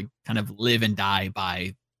going to kind of live and die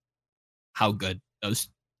by how good those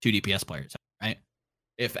two DPS players are, right?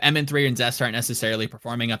 If MN3 and Zest aren't necessarily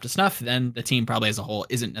performing up to snuff, then the team probably as a whole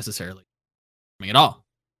isn't necessarily performing at all.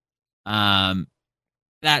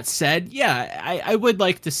 That said, yeah, I would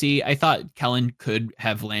like to see. I thought Kellen could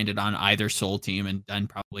have landed on either Seoul team and done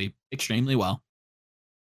probably extremely well.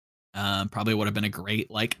 Probably would have been a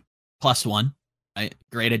great like +1, right?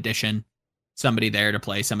 Great addition. Somebody there to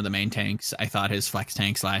play some of the main tanks. I thought his flex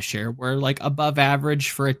tanks last year were like above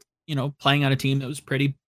average for playing on a team that was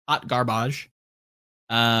pretty hot garbage.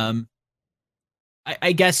 I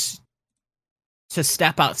guess to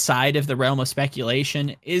step outside of the realm of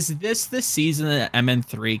speculation, is this the season that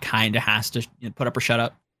MN3 kind of has to put up or shut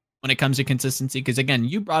up when it comes to consistency? Because again,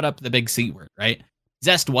 you brought up the big C word, right?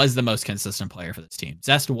 Zest was the most consistent player for this team.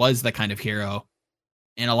 Zest was the kind of hero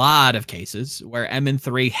in a lot of cases where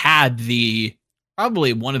MN3 had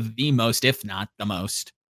probably one of the most, if not the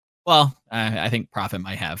most. Well, I think Prophet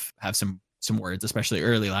might have some words, especially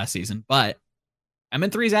early last season, but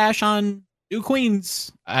MN3's Ashe on New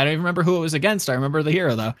Queens, I don't even remember who it was against. I remember the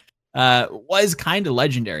hero though. Was kind of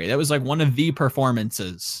legendary. That was like one of the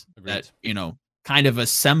performances that kind of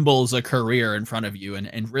assembles a career in front of you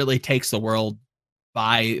and really takes the world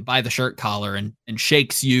by the shirt collar and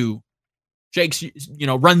shakes you,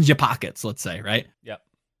 runs your pockets, let's say, right? Yeah.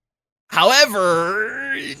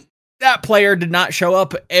 However, that player did not show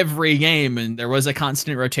up every game, and there was a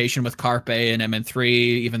constant rotation with Carpe and MN3,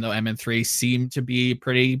 even though MN3 seemed to be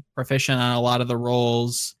pretty proficient on a lot of the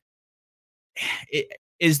roles.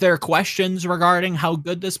 Is there questions regarding how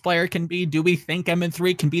good this player can be? Do we think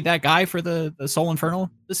MN3 can be that guy for the Seoul Infernal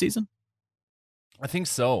this season? I think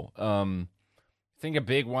so. I think a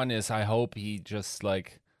big one is I hope he just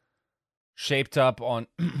like shaped up on.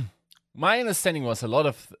 My understanding was a lot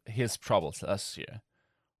of his troubles last year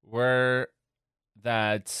were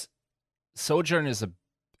that Sojourn is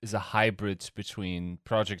a hybrid between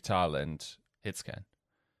projectile and hitscan,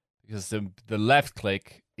 because the left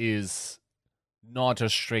click is not a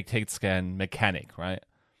strict hitscan mechanic, right?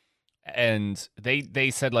 And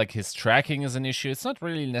they said like his tracking is an issue. It's not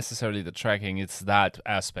really necessarily the tracking; it's that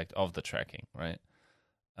aspect of the tracking, right?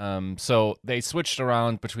 So they switched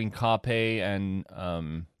around between Carpe and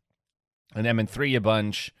MN3 a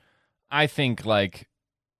bunch. I think like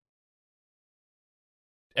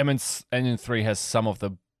MN3 has some of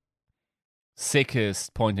the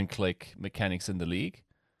sickest point and click mechanics in the league,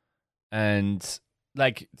 and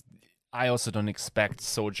like I also don't expect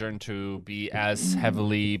Sojourn to be as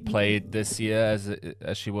heavily played this year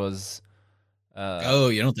as she was. Oh,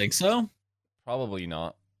 you don't think so? Probably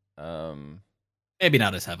not. Maybe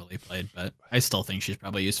not as heavily played, but I still think she's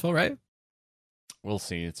probably useful, right? We'll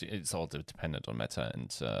see. It's all dependent on meta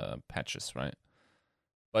and patches, right?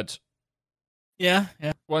 But yeah.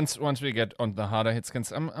 Once we get on the harder hit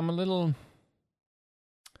scans, I'm a little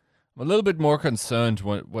bit more concerned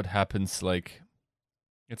what happens. Like,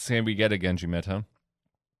 let's say we get a Genji meta,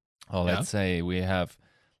 or let's say we have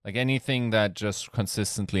Like anything that just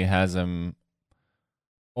consistently has him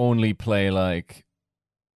only play like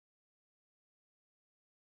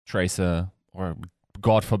Tracer, or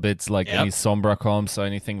God forbids, like any Sombra comps or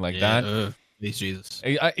anything like that. Please Jesus.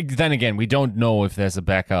 Then again, we don't know if there's a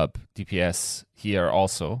backup DPS here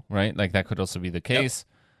also, right? Like that could also be the case.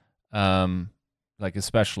 Like a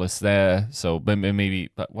specialist there. So maybe,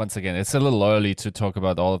 but once again, it's a little early to talk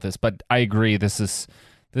about all of this. But I agree, this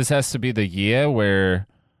has to be the year where,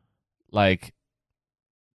 like,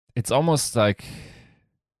 it's almost like,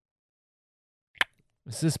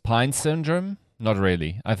 is this Pine syndrome? Not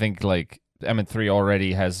really. I think like MN3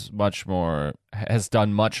 already has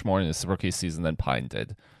done much more in his rookie season than Pine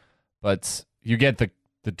did. But you get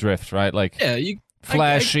the drift, right? Like, yeah,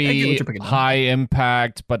 flashy, high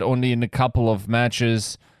impact, but only in a couple of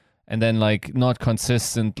matches, and then like not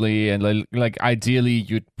consistently, and like ideally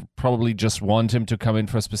you'd probably just want him to come in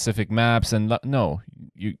for specific maps, and no,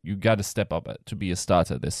 you got to step up to be a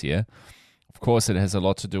starter this year. Of course, it has a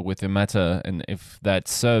lot to do with the meta, and if that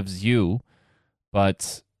serves you,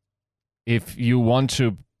 but if you want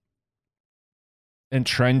to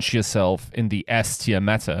entrench yourself in the S tier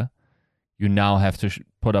meta, you now have to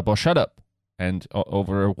put up or shut up, and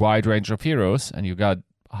over a wide range of heroes, and you got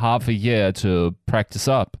half a year to practice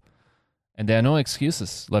up, and there are no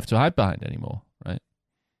excuses left to hide behind anymore, right?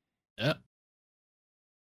 Yeah.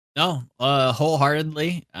 No,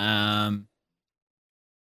 wholeheartedly.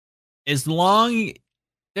 As long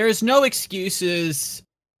there's no excuses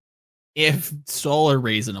if Soul are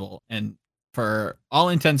reasonable, and for all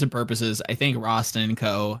intents and purposes, I think Roston and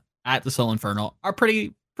Co. at the Soul Infernal are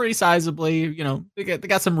pretty sizably, they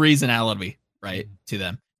got some reasonality, right, to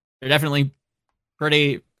them. They're definitely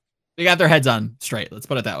they got their heads on straight, let's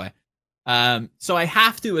put it that way. So I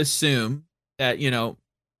have to assume that,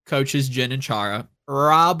 coaches Jin and Chara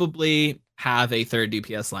probably have a third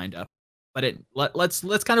DPS lined up. But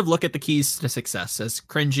let's kind of look at the keys to success, as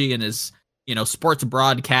cringy and as, sports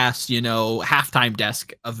broadcast, halftime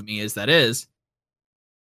desk of me as that is.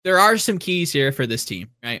 There are some keys here for this team,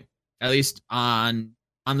 right? At least on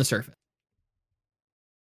the surface.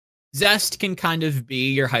 Zest can kind of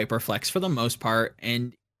be your hyperflex for the most part,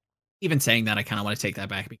 and even saying that, I kind of want to take that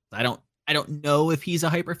back, because I don't know if he's a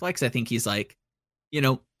hyperflex. I think he's like,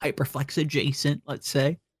 hyperflex adjacent, let's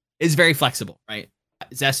say. Is very flexible, right?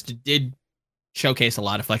 Zest did showcase a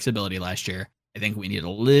lot of flexibility last year. I think we need a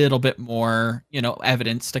little bit more,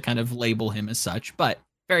 evidence to kind of label him as such, but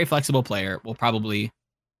very flexible player, will probably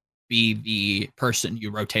be the person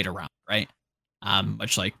you rotate around, right?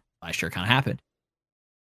 Much like last year kind of happened.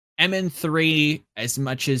 MN3, as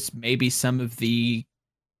much as maybe some of the,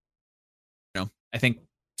 I think,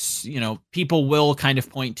 people will kind of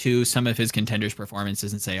point to some of his contenders'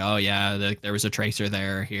 performances and say, oh yeah, there was a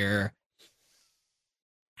Tracer here.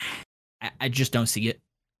 I just don't see it,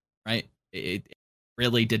 right? It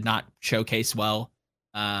really did not showcase well.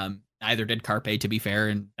 Neither did Carpe, to be fair,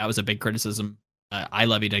 and that was a big criticism I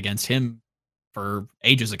levied against him for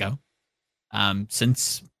ages ago,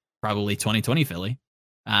 since probably 2020 Philly.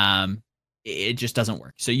 It just doesn't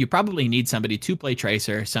work. So you probably need somebody to play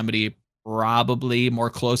Tracer, somebody probably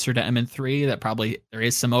more closer to MN3, that probably there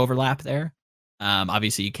is some overlap there.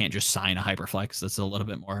 Obviously, you can't just sign a Hyperflex. That's a little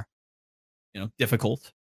bit more,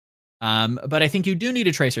 difficult. But I think you do need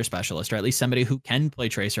a Tracer specialist, or at least somebody who can play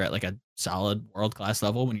Tracer at like a solid world-class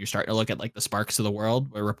level when you're starting to look at like the Sparks of the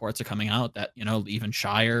world, where reports are coming out that, even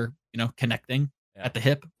Shire, connecting at the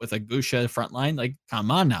hip with a Gusha frontline. Like,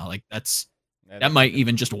 come on now. Like that might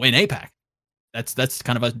even just win APAC. That's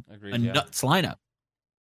kind of a nuts lineup.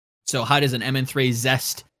 So how does an MN3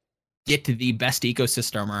 Zest get to the best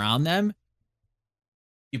ecosystem around them?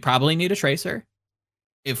 You probably need a Tracer.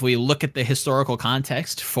 If we look at the historical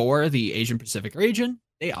context for the Asian Pacific region,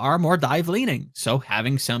 they are more dive leaning. So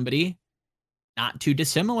having somebody not too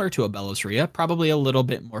dissimilar to a Belos Rhea, probably a little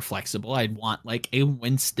bit more flexible. I'd want like a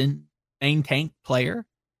Winston main tank player,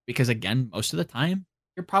 because again, most of the time,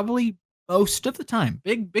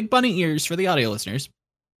 big bunny ears for the audio listeners,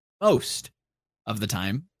 most of the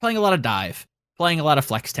time, playing a lot of dive, playing a lot of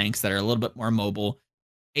flex tanks that are a little bit more mobile.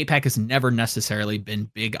 APAC has never necessarily been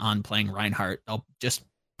big on playing Reinhardt. They'll just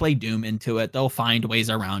play Doom into it. They'll find ways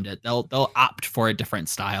around it. They'll opt for a different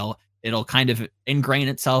style. It'll kind of ingrain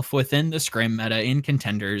itself within the scrim meta in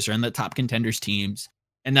contenders or in the top contenders teams,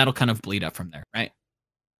 and that'll kind of bleed up from there, right?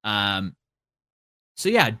 So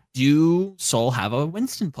yeah, do Soul have a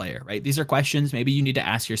Winston player, right? These are questions maybe you need to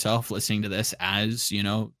ask yourself listening to this as,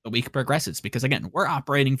 the week progresses, because again, we're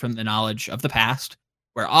operating from the knowledge of the past,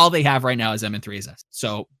 where all they have right now is MN3 Zest.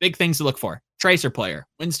 So big things to look for: Tracer player,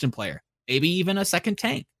 Winston player, maybe even a second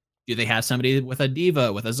tank. Do they have somebody with a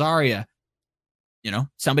diva, with a Zarya?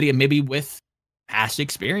 Somebody maybe with past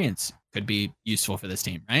experience could be useful for this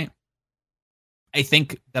team, right? I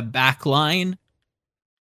think the back line,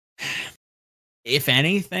 if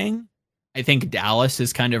anything, I think Dallas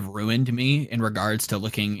has kind of ruined me in regards to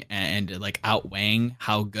looking and like outweighing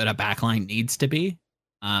how good a backline needs to be.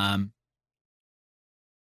 There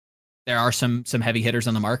are some heavy hitters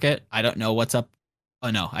on the market. I don't know what's up. Oh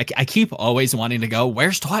no, I keep always wanting to go.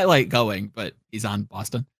 Where's Twilight going? But he's on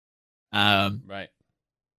Boston. Right.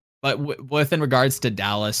 But within regards to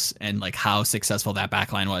Dallas and like how successful that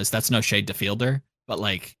backline was, that's no shade to Fielder, but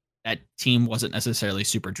like that team wasn't necessarily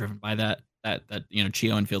super driven by that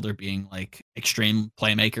Chio and Fielder being like extreme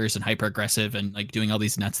playmakers and hyper aggressive and like doing all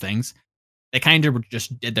these nuts things. They kind of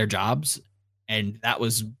just did their jobs, and that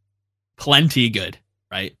was plenty good,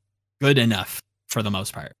 right? Good enough for the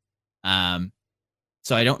most part.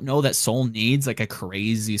 So I don't know that Seoul needs like a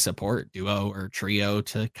crazy support duo or trio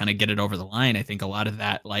to kind of get it over the line. I think a lot of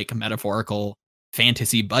that like metaphorical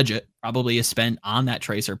fantasy budget probably is spent on that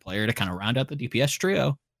Tracer player to kind of round out the DPS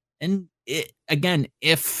trio. And again,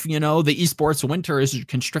 if the esports winter is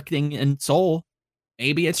constricting in Seoul,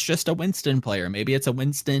 maybe it's just a Winston player. Maybe it's a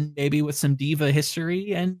Winston, maybe with some diva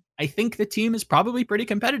history. And I think the team is probably pretty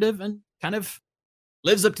competitive and kind of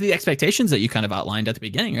lives up to the expectations that you kind of outlined at the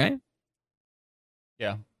beginning, right?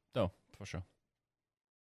 Yeah, no, for sure.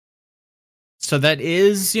 So that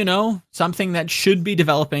is, something that should be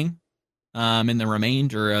developing in the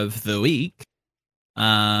remainder of the week.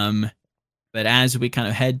 But as we kind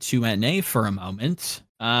of head to NA for a moment,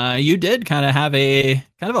 you did kind of have a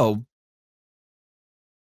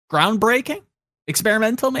groundbreaking,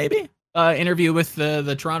 experimental maybe, interview with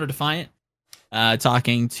the Toronto Defiant,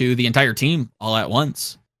 talking to the entire team all at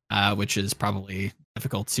once, which is probably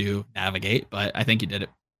difficult to navigate, but I think you did it,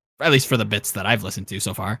 at least for the bits that I've listened to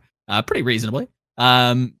so far, pretty reasonably.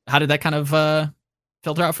 How did that kind of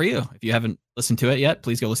filter out for you? If you haven't listened to it yet,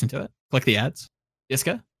 please go listen to it. Click the ads.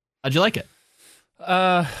 Yiska, how'd you like it?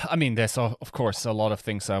 I mean, there's of course a lot of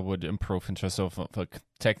things I would improve in terms of like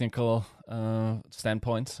technical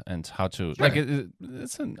standpoint and how to like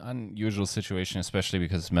it's an unusual situation, especially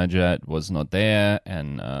because Majed was not there,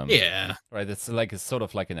 and right, it's sort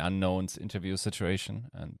of like an unknowns interview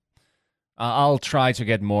situation, and I'll try to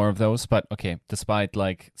get more of those. But okay, despite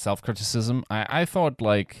like self-criticism, I thought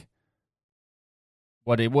like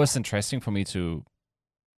what it was interesting for me to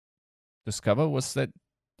discover was that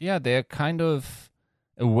they're kind of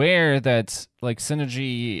aware that like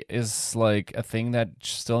synergy is like a thing that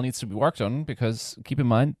still needs to be worked on, because keep in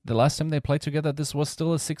mind the last time they played together this was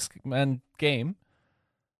still a 6-man game.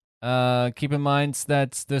 Keep in mind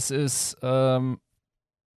that this is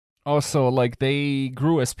also like they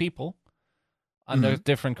grew as people under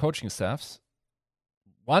different coaching staffs.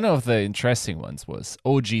 One of the interesting ones was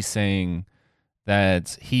OG saying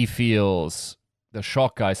that he feels the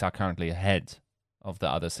Shock guys are currently ahead of the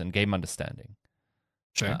others in game understanding.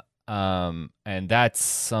 Sure. And that's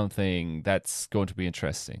something that's going to be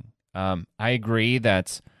interesting. I agree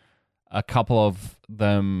that a couple of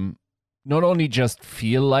them not only just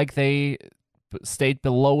feel like they stayed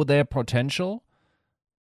below their potential,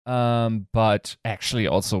 but actually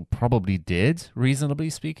also probably did, reasonably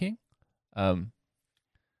speaking.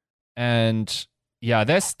 And yeah,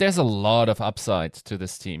 there's a lot of upside to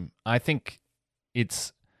this team. I think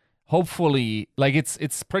it's hopefully like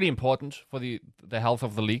it's pretty important for the health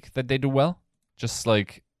of the league that they do well. Just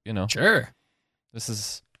like, sure, this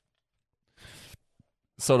is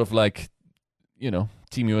sort of like,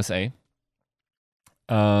 Team USA.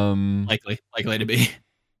 Likely to be,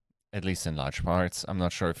 at least in large parts. I'm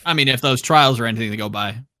not sure if if those trials are anything to go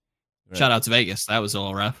by. Right. Shout out to Vegas. That was a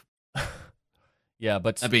little rough. Yeah,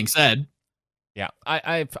 but that being said, yeah,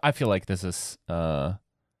 I feel like this is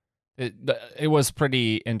it was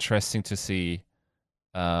pretty interesting to see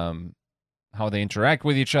how they interact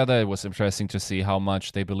with each other. It was interesting to see how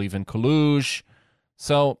much they believe in Kalush.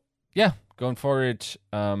 So yeah, going forward,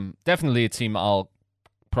 definitely a team I'll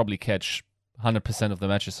probably catch 100% of the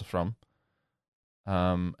matches from,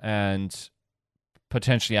 and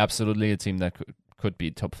potentially absolutely a team that could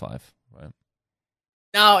be top 5. Right.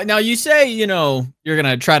 Now you say, you're going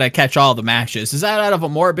to try to catch all the matches. Is that out of a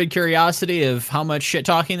morbid curiosity of how much shit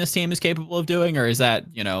talking this team is capable of doing? Or is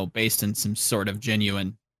that, based in some sort of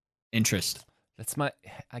genuine interest?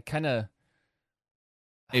 I kind of...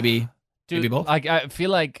 Maybe both? I feel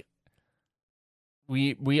like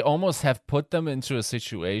we almost have put them into a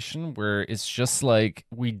situation where it's just like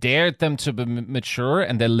we dared them to be mature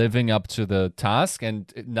and they're living up to the task.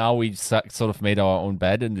 And now we sort of made our own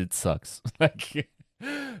bed and it sucks. Like...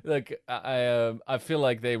 Like I feel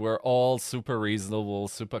like they were all super reasonable,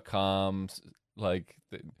 super calm. Like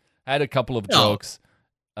they had a couple of No, jokes.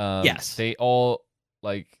 yes. They all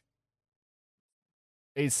like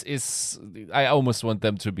it's I almost want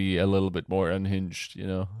them to be a little bit more unhinged,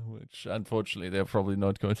 which unfortunately they're probably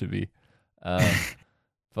not going to be.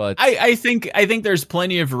 But I think there's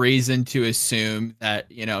plenty of reason to assume that,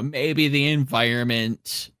 maybe the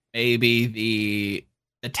environment, maybe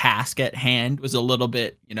the task at hand was a little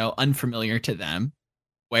bit, unfamiliar to them.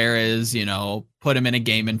 Whereas, put them in a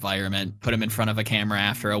game environment, put them in front of a camera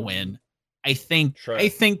after a win. I think Sure. I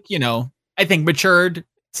think matured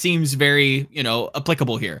seems very,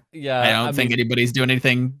 applicable here. Yeah, I don't think mean, anybody's doing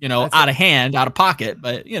anything, That's out of hand, out of pocket,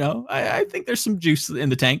 but I think there's some juice in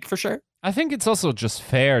the tank for sure. I think it's also just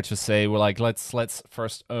fair to say, well, like let's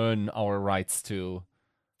first earn our rights to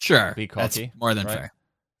Sure. be That's cocky, more than right? fair.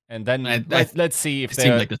 And then I let's see if it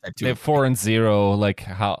seemed they're like this had they're two. 4-0, like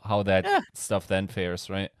how that Yeah. stuff then fares,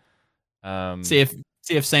 right? See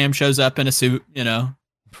if Sam shows up in a suit, just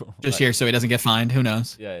like- here so he doesn't get fined. Who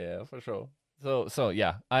knows? Yeah, for sure. So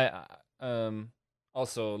yeah, I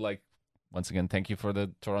also like once again, thank you for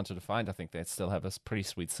the Toronto Defiant. I think they still have a pretty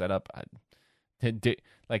sweet setup.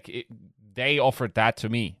 They offered that to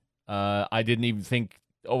me. I didn't even think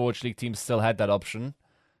Overwatch League teams still had that option.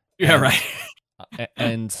 Yeah, And- right.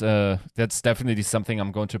 and that's definitely something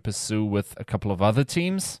I'm going to pursue with a couple of other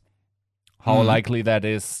teams. How Mhm. likely that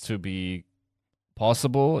is to be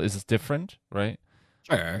possible is different, right?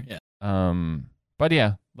 Sure. Yeah. But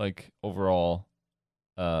yeah, like overall,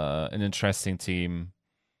 an interesting team.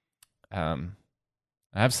 I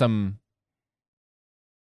have some.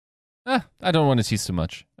 I don't want to tease too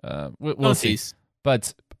much. We'll Don't see. tease.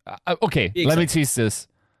 But okay, Be let me excited. tease this.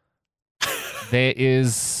 There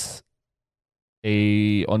is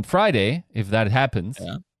on Friday, if that happens,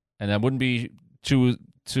 Yeah. and I wouldn't be too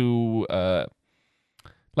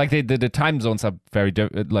like the time zones are very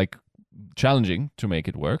like challenging to make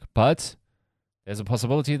it work, but there's a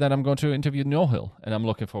possibility that I'm going to interview No Hill, and I'm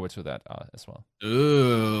looking forward to that as well.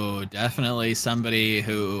 Ooh, definitely somebody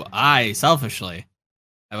who I selfishly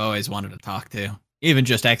have always wanted to talk to, even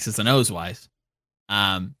just X's and O's wise.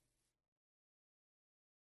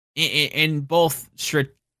 In both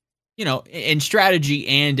in strategy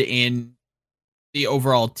and in the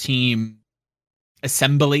overall team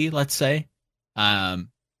assembly, let's say.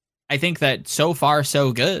 I think that so far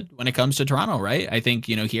so good when it comes to Toronto, right? I think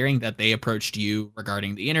hearing that they approached you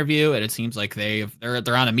regarding the interview, and it seems like they're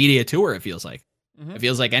on a media tour. It feels like Mhm. it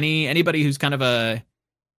feels like anybody who's kind of a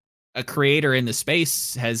creator in the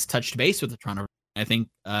space has touched base with the Toronto. I think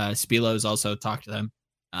Spilo's also talked to them.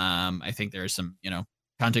 I think there's some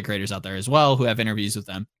content creators out there as well who have interviews with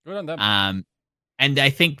them. Good on them. And I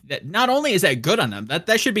think that not only is that good on them,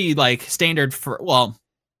 that should be like standard.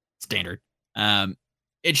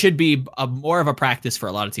 It should be more of a practice for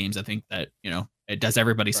a lot of teams. I think that it does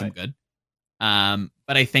everybody some Right. good.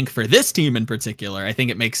 But I think for this team in particular, I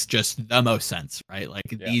think it makes just the most sense, right? Like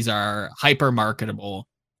Yeah. these are hyper marketable.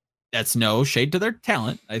 That's no shade to their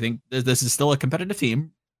talent. I think this is still a competitive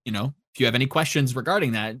team. If you have any questions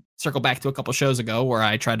regarding that, circle back to a couple shows ago where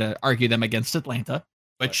I tried to argue them against Atlanta,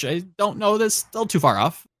 which I don't know that's still too far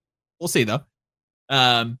off. We'll see though.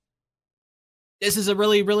 This is a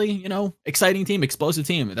really, really, exciting team, explosive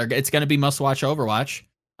team. It's going to be must watch Overwatch.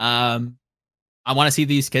 I want to see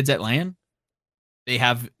these kids at LAN. They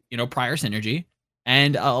have, prior synergy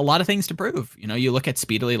and a lot of things to prove. You look at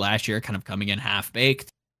Speedily last year, kind of coming in half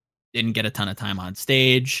baked, didn't get a ton of time on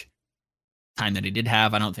stage. Time that he did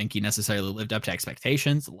have, I don't think he necessarily lived up to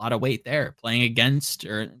expectations. A lot of weight there, playing against,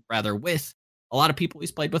 or rather with, a lot of people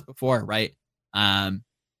he's played with before, right?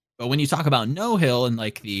 But when you talk about No Hill and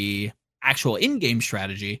like the actual in-game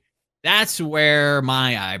strategy, that's where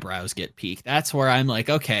my eyebrows get peaked. That's where I'm like,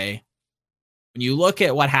 okay, when you look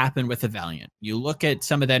at what happened with the Valiant, you look at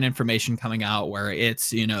some of that information coming out where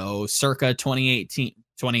it's, circa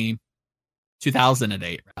 2008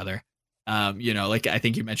 rather. Like I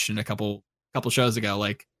think you mentioned a couple shows ago,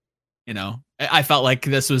 like, I felt like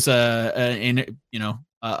this was a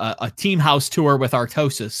team house tour with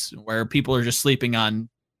Arctosis where people are just sleeping on,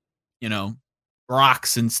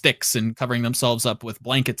 rocks and sticks and covering themselves up with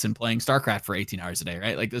blankets and playing StarCraft for 18 hours a day,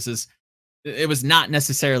 right? Like it was not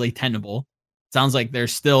necessarily tenable. Sounds like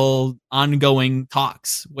there's still ongoing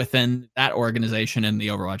talks within that organization in the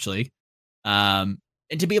Overwatch League. And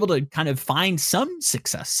to be able to kind of find some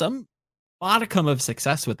success, some modicum of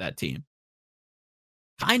success with that team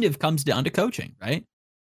kind of comes down to coaching, right?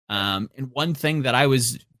 And one thing that I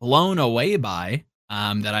was blown away by,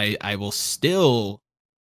 that I will still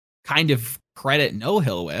kind of credit No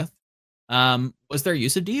Hill with, was their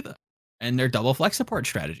use of Diva and their double flex support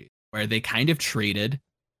strategy, where they kind of treated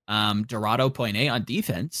Dorado Point on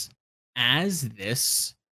defense as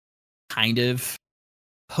this kind of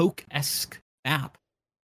poke-esque map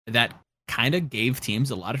that kind of gave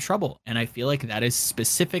teams a lot of trouble. And I feel like that is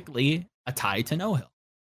specifically a tie to No Hill.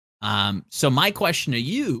 So my question to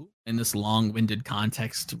you in this long-winded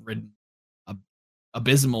context,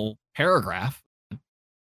 abysmal paragraph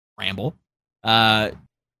ramble,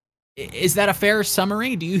 is that a fair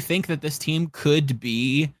summary? Do you think that this team could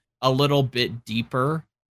be a little bit deeper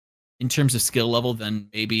in terms of skill level than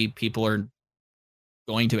maybe people are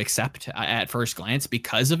going to accept at first glance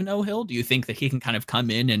because of No Hill? Do you think that he can kind of come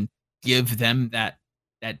in and give them that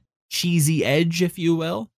cheesy edge, if you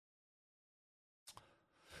will?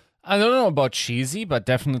 I don't know about cheesy, but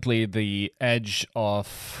definitely the edge of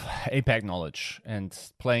APAC knowledge and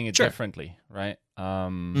playing it differently, right?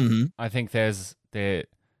 I think that's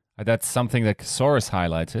something that Soros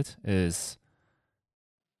highlighted, is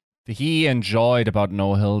he enjoyed about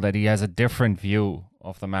No Hill that he has a different view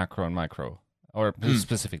of the macro and micro, or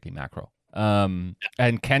specifically macro, and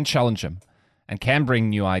can challenge him and can bring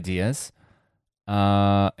new ideas.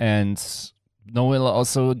 And No Hill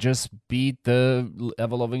also just beat the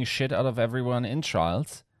ever-loving shit out of everyone in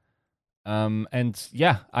Trials. And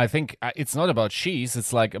yeah, I think it's not about cheese.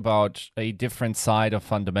 It's like about a different side of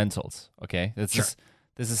fundamentals. Okay, this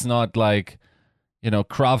is not like,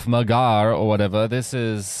 Krav Maga or whatever. This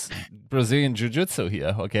is Brazilian Jiu-Jitsu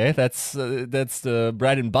here. Okay, that's the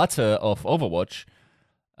bread and butter of Overwatch.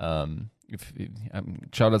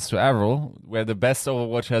 Shout outs to Avril, where the best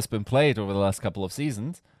Overwatch has been played over the last couple of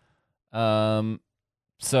seasons. So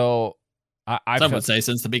some would say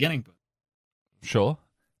since the beginning. Sure.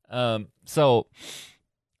 So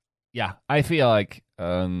yeah, I feel like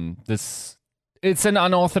it's an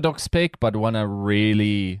unorthodox pick, but one I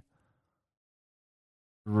really,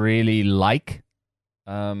 really like.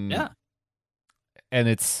 Yeah.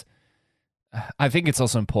 And I think it's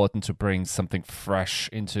also important to bring something fresh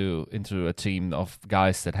into a team of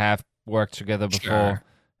guys that have worked together before,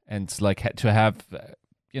 and like to have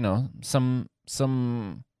some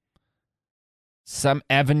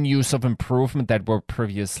avenues of improvement that were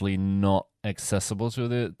previously not accessible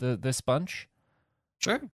to this bunch.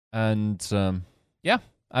 Sure. And yeah,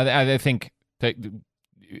 I think that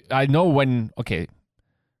I know when. Okay,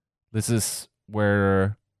 this is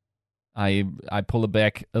where I pull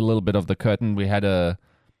back a little bit of the curtain. We had a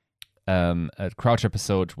Crouch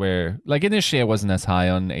episode where, like, initially I wasn't as high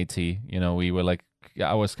on AT. We were like,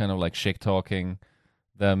 I was kind of like shit talking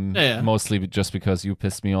them, mostly just because you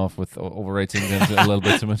pissed me off with overrating them a little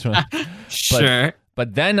bit too much. Sure.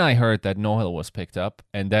 But then I heard that No Hill was picked up,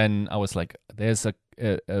 and then I was like, there's a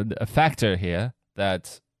factor here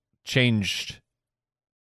that changed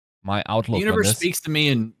my outlook. The universe speaks to me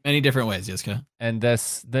in many different ways, Yiska. And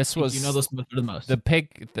this was, this the most.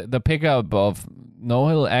 The pickup of No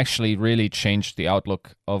Hill actually really changed the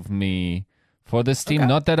outlook of me for this team. Okay.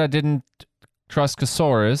 Not that I didn't trust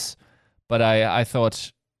Kasaurus, but I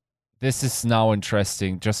thought this is now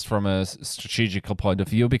interesting just from a strategical point of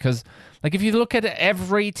view, because like if you look at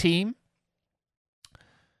every team,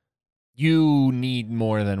 you need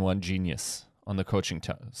more than one genius on the coaching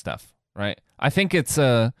staff, right? I think it's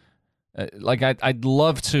like I'd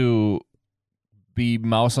love to be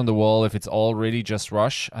mouse on the wall if it's all really just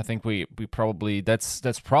Rush. I think we probably that's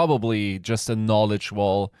probably just a knowledge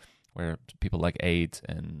wall where people like Aid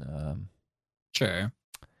and sure.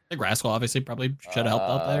 The Rascal obviously probably should have helped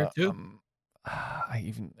out there too. I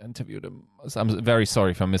even interviewed him. I'm very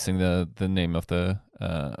sorry if I'm missing the name of the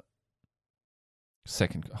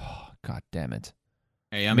second. Oh, God damn it!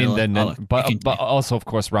 Hey, but also of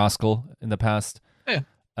course Rascal in the past. Yeah.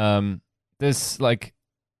 There's like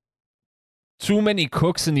too many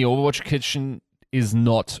cooks in the Overwatch kitchen is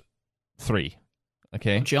not 3.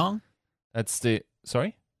 Okay. Jiang? That's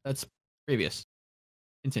That's previous.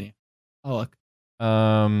 Continue. Oh look.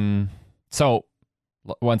 So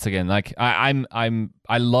once again, like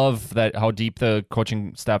I love that how deep the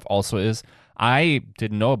coaching staff also is. I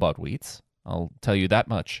didn't know about Wheats. I'll tell you that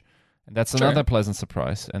much. And that's another pleasant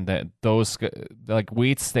surprise. And that those like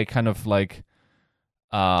Wheats, they kind of like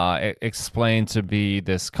explain to be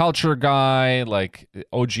this culture guy, like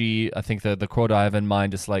OG. I think the quote I have in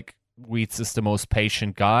mind is like, Wheats is the most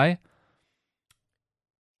patient guy.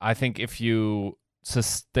 I think if you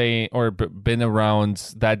sustain or been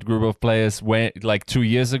around that group of players when like 2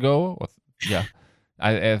 years ago,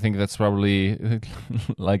 I think that's probably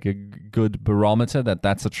like a good barometer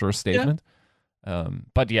that's a true statement.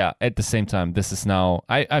 But yeah, at the same time, this is now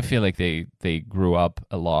I feel like they grew up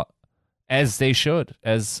a lot, as they should,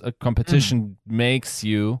 as a competition makes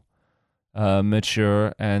you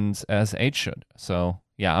mature and as age should. So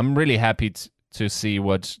yeah, I'm really happy to see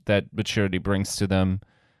what that maturity brings to them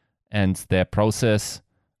and their process.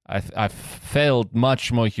 I've felt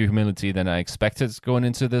much more humility than I expected going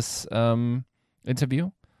into this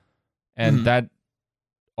interview, and that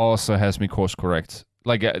also has me course correct.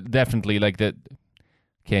 Like definitely, like that.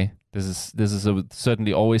 Okay, this is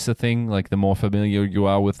certainly always a thing. Like the more familiar you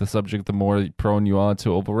are with the subject, the more prone you are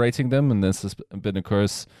to overrating them, and this has been a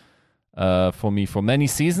curse for me for many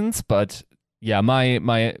seasons. But yeah,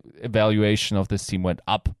 my evaluation of this team went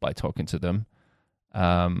up by talking to them,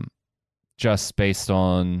 just based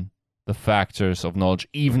on the factors of knowledge,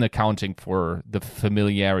 even accounting for the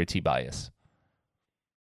familiarity bias.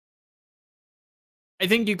 I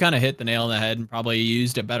think you kind of hit the nail on the head and probably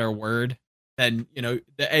used a better word than, the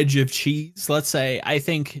edge of cheese, let's say. I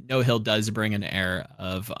think No Hill does bring an air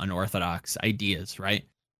of unorthodox ideas, right?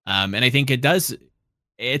 And I think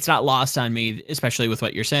it's not lost on me, especially with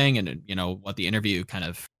what you're saying and, what the interview kind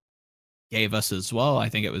of gave us as well. I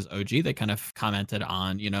think it was OG that kind of commented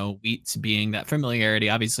on, Wheats being that familiarity.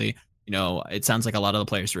 Obviously, it sounds like a lot of the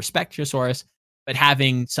players respect Yosaurus, but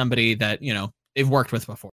having somebody that, they've worked with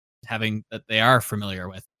before, having that they are familiar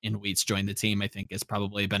with in Wheats join the team, I think is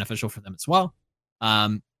probably beneficial for them as well.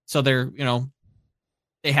 So they're,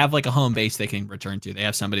 they have like a home base they can return to. They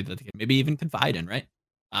have somebody that they can maybe even confide in, right?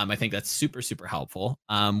 I think that's super, super helpful.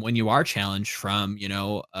 When you are challenged from,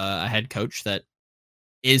 a head coach that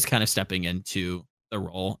is kind of stepping into the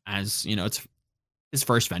role as, it's his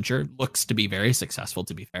first venture, looks to be very successful,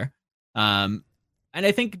 to be fair. And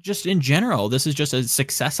I think just in general, this is just a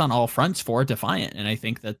success on all fronts for Defiant. And I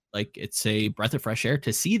think that like it's a breath of fresh air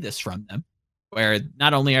to see this from them, where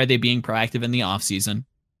not only are they being proactive in the off season,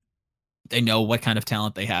 they know what kind of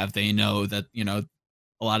talent they have. They know that, a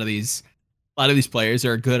lot of these players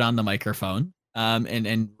are good on the microphone.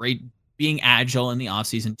 And being agile in the off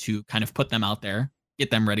season to kind of put them out there,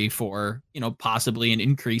 get them ready for, possibly an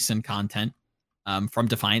increase in content from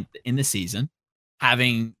Defiant in the season,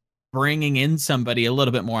 bringing in somebody a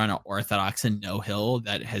little bit more unorthodox and No Hill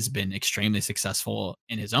that has been extremely successful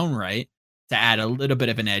in his own right to add a little bit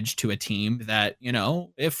of an edge to a team that,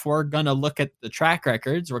 if we're going to look at the track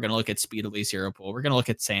records, we're going to look at Speed Elise Hero Pool. We're going to look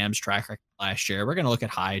at Sam's track record last year. We're going to look at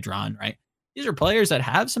Hydron, right? These are players that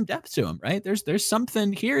have some depth to them, right? There's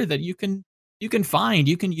something here that you can find,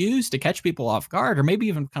 you can use to catch people off guard, or maybe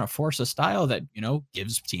even kind of force a style that,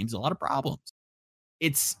 gives teams a lot of problems.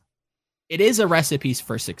 It is a recipe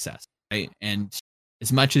for success, right? And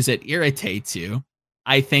as much as it irritates you,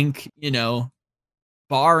 I think,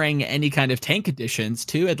 barring any kind of tank additions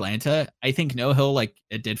to Atlanta, I think No Hill, like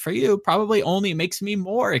it did for you, probably only makes me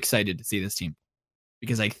more excited to see this team.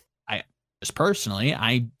 Because I just personally,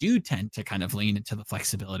 I do tend to kind of lean into the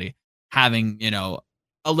flexibility, having,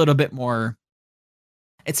 a little bit more,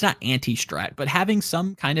 it's not anti-strat, but having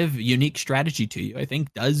some kind of unique strategy to you, I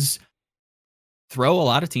think does throw a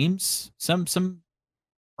lot of teams some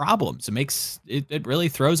problems. It really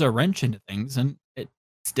throws a wrench into things, and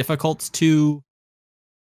it's difficult to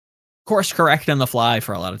course correct on the fly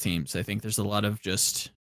for a lot of teams. I think there's a lot of just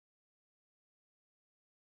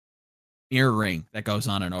mirroring that goes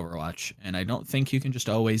on in Overwatch, and I don't think you can just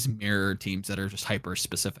always mirror teams that are just hyper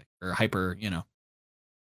specific or hyper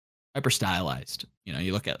stylized.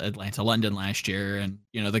 You look at Atlanta London last year and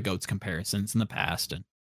the GOATS comparisons in the past, and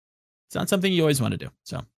it's not something you always want to do.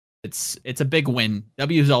 So it's a big win.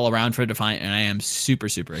 W's all around for Defiant, and I am super,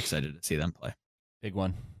 super excited to see them play. Big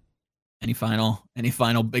one. Any final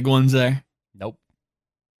big ones there? Nope.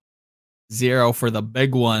 0 for the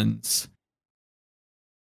big ones.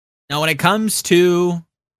 Now, when it comes to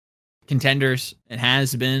contenders, it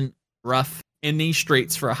has been rough in these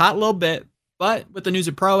streets for a hot little bit, but with the news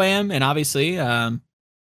of Pro-Am and obviously in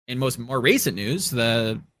more recent news,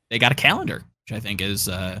 they got a calendar, which I think is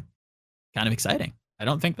kind of exciting. I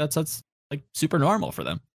don't think that's like super normal for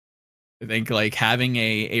them. I think like having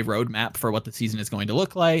a roadmap for what the season is going to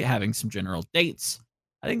look like, having some general dates,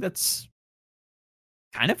 I think that's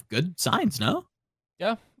kind of good signs, no?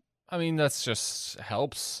 Yeah. I mean, that's just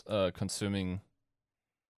helps consuming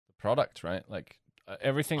the product, right? Like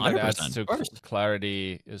everything that adds to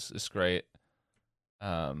clarity is great.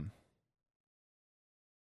 I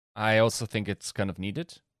also think it's kind of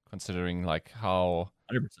needed, considering like how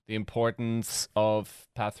 100%. the importance of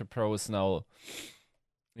Path to Pro is now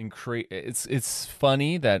increase. It's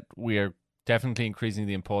funny that we are definitely increasing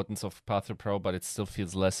the importance of Path to Pro, but it still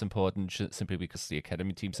feels less important simply because the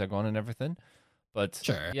academy teams are gone and everything. But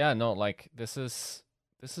sure. Yeah, no, like this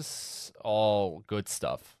is all good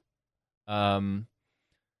stuff.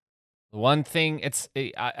 one thing,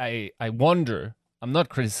 I wonder. I'm not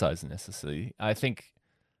criticizing necessarily. I think,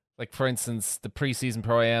 like for instance, the preseason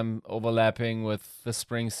pro am overlapping with the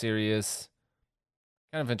spring series,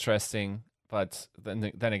 kind of interesting. But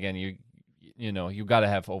then again, you know you got to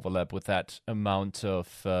have overlap with that amount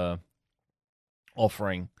of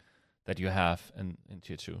offering that you have in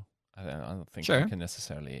tier two. I don't think you Sure. can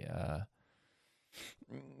necessarily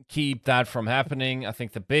keep that from happening. I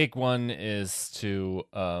think the big one is to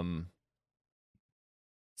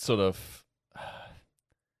sort of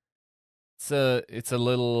it's a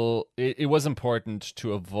little it was important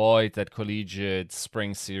to avoid that collegiate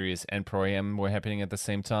spring series and pro am were happening at the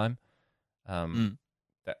same time. Mm.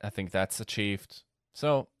 I think that's achieved.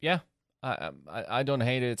 So yeah, I don't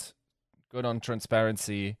hate it. Good on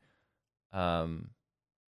transparency. And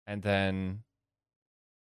then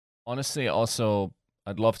honestly, also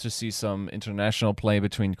I'd love to see some international play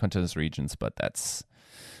between contest regions, but that's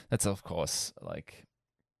of course like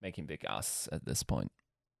making big asks at this point.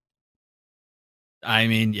 I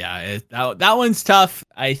mean, yeah, that one's tough.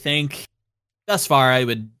 I think thus far, I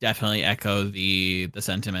would definitely echo the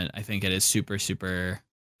sentiment. I think it is super super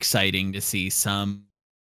exciting to see some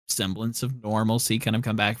semblance of normalcy kind of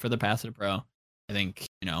come back for the Path to the Pro. I think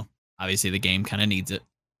obviously the game kind of needs it,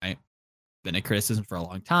 right? Been a criticism for a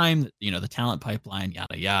long time. The talent pipeline,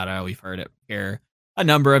 yada yada. We've heard it here a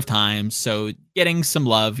number of times. So getting some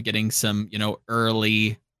love, getting some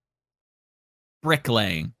early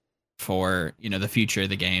bricklaying for the future of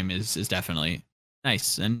the game is definitely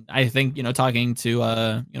nice. And I think talking to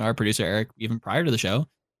our producer Eric even prior to the show,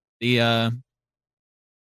 the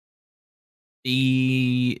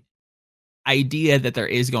the idea that there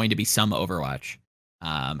is going to be some Overwatch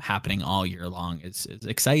happening all year long is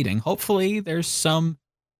exciting. Hopefully there's some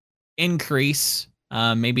increase.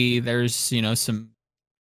 Maybe there's some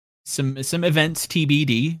events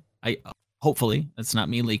TBD. I hopefully that's not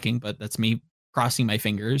me leaking, but that's me crossing my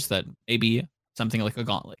fingers that maybe something like a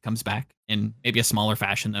gauntlet comes back in maybe a smaller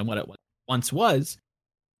fashion than what it once was.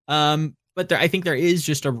 But I think there is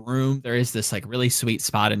just a room. There is this like really sweet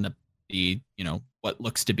spot in the what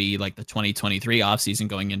looks to be like the 2023 offseason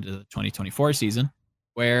going into the 2024 season,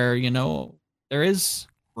 where there is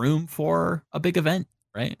room for a big event,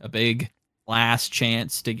 right? A big last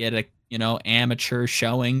chance to get a amateur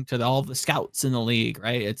showing to all the scouts in the league,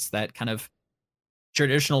 right? It's that kind of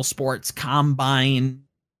traditional sports combine,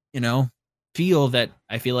 you know, feel that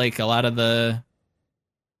I feel like a lot of the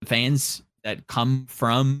fans that come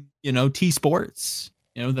from, T sports,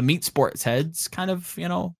 the meat sports heads kind of,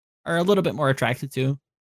 are a little bit more attracted to.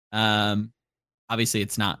 Um, Obviously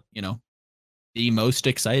it's not, the most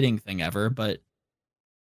exciting thing ever, but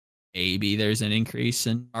maybe there's an increase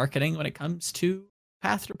in marketing when it comes to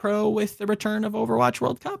Path to Pro with the return of Overwatch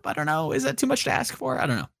World Cup. I don't know. Is that too much to ask for? I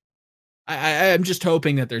don't know. I'm just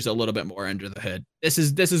hoping that there's a little bit more under the hood. This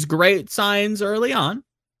is great signs early on,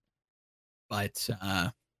 but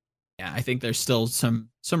yeah, I think there's still some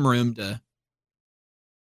room to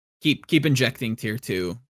keep injecting tier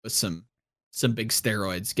 2 with some big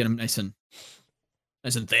steroids. Get them nice and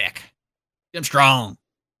thick. Get them strong.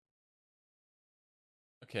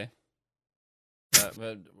 Okay.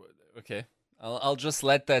 Okay. I'll just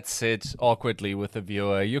let that sit awkwardly with the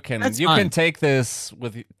viewer. You can take this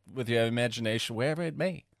with your imagination wherever it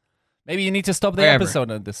may. Maybe you need to stop the episode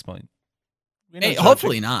at this point. Hey,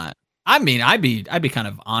 hopefully not. I mean, I'd be kind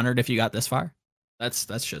of honored if you got this far. That's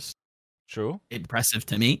just true. Impressive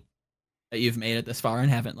to me that you've made it this far and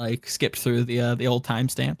haven't like skipped through the old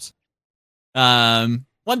timestamps.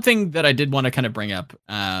 One thing that I did want to kind of bring up,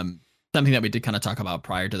 something that we did kind of talk about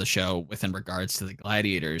prior to the show within regards to the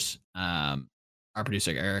gladiators. Our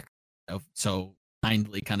producer Eric so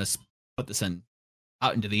kindly kind of put this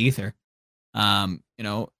out into the ether.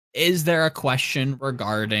 Is there a question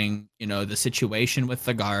regarding the situation with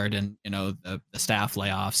the guard and the staff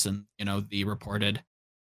layoffs and the reported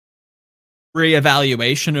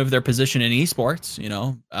reevaluation of their position in esports?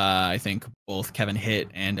 I think both Kevin Hitt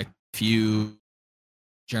and a few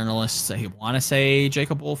journalists, I want to say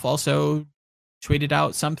Jacob Wolf also tweeted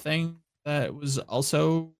out something that was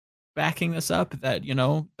also backing this up, that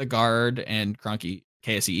the guard and KSE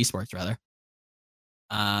Esports rather,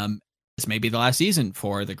 this may be the last season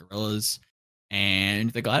for the Gorillas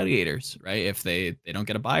and the Gladiators, right? If they don't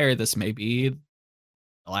get a buyer, this may be the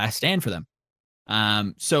last stand for them.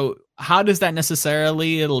 So how does that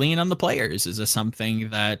necessarily lean on the players? Is this something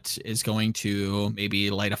that is going to maybe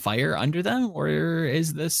light a fire under them, or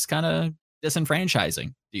is this kind of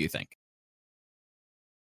disenfranchising, do you think?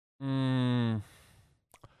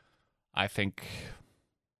 I think,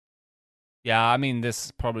 yeah, I mean,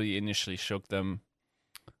 this probably initially shook them.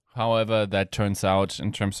 however that turns out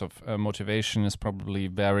in terms of motivation is probably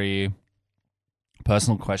very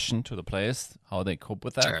personal question to the players, how they cope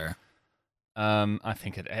with that. Sure. I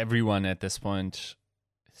think that everyone at this point,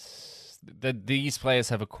 that these players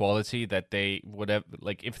have a quality that they would have,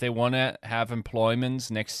 like if they want to have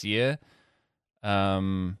employment next year,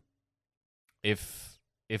 if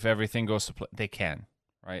everything goes to plan, they can,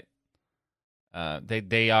 right?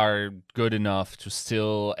 They are good enough to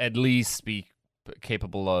still at least be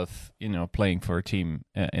capable of playing for a team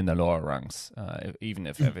in the lower ranks, even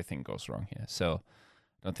if everything goes wrong here. So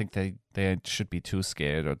I don't think they should be too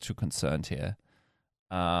scared or too concerned here.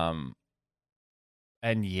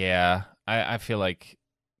 And yeah, I feel like,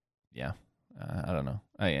 yeah, I don't know.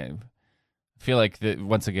 I feel like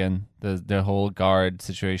once again the whole guard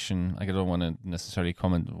situation. Like I don't want to necessarily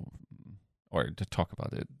comment or to talk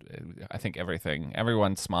about it. I think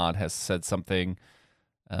everyone smart has said something.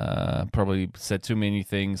 Probably said too many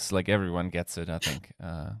things. Like everyone gets it, I think.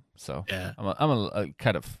 So Yeah. I'm a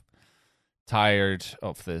kind of tired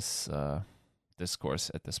of this discourse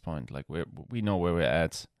at this point. Like we know where we're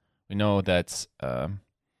at. We know that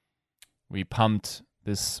we pumped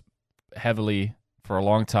this heavily for a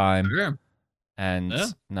long time, Sure. and Yeah.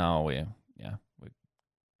 now we're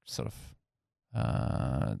sort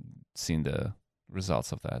of seen the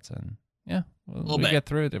results of that, and we'll get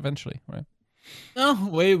through it eventually, right? No,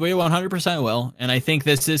 we 100% will, and I think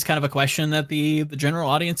this is kind of a question that the general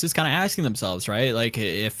audience is kind of asking themselves, right? Like,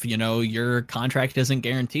 if your contract isn't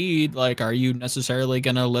guaranteed, like, are you necessarily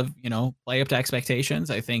gonna play up to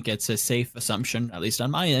expectations? I think it's a safe assumption, at least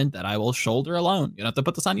on my end, that I will shoulder alone. You don't have to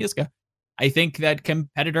put this on Yiska. I think that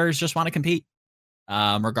competitors just want to compete,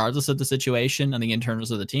 regardless of the situation and the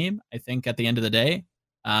internals of the team. I think at the end of the day,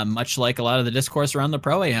 much like a lot of the discourse around the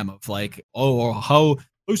Pro AM of like, oh, how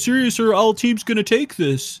serious are all teams going to take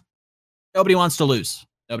this? Nobody wants to lose.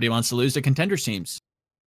 Nobody wants to lose to contenders teams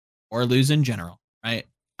or lose in general, right?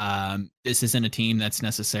 This isn't a team that's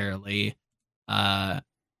necessarily bad,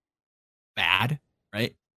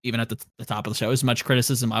 right? Even at the top of the show, as much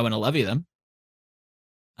criticism I want to levy them,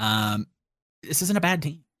 this isn't a bad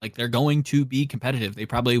team. Like, they're going to be competitive. They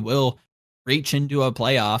probably will reach into a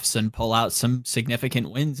playoffs and pull out some significant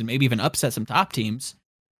wins and maybe even upset some top teams,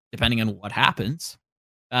 depending on what happens.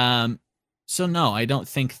 So no, I don't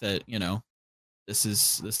think that, this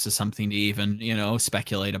is something to even,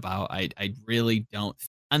 speculate about. I really don't,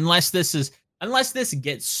 unless this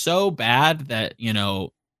gets so bad that,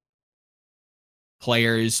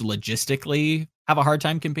 players logistically have a hard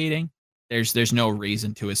time competing. There's no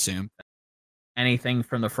reason to assume that anything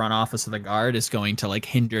from the front office of the guard is going to like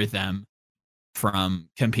hinder them from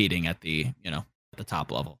competing at the, at the top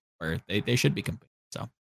level where they should be competing. So,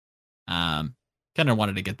 kind of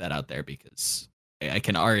wanted to get that out there because I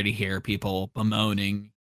can already hear people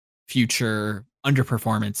bemoaning future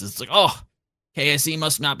underperformances. It's like, oh, KSE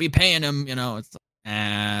must not be paying him. It's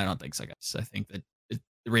I don't think so, guys. I think that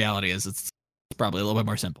the reality is it's probably a little bit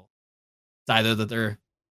more simple. It's either that they're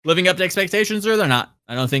living up to expectations or they're not.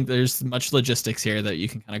 I don't think there's much logistics here that you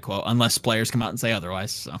can kind of quote unless players come out and say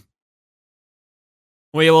otherwise. So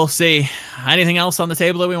we will see. Anything else on the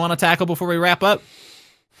table that we want to tackle before we wrap up?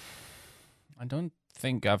 I don't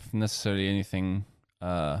think I've necessarily anything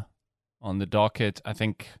on the docket. I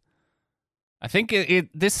think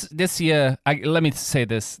this year. Let me say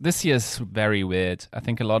this year is very weird. I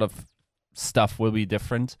think a lot of stuff will be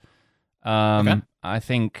different. Okay. I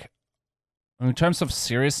think in terms of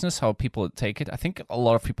seriousness, how people take it, I think a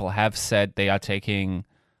lot of people have said they are taking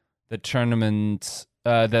the tournament,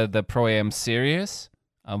 the Pro Am serious.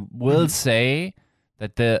 Will say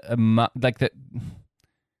that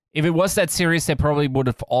if it was that serious, they probably would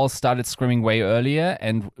have all started scrimming way earlier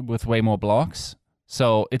and with way more blocks.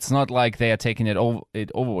 So it's not like they are taking it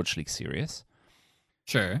Overwatch League serious.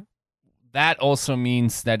 Sure. That also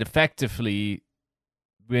means that effectively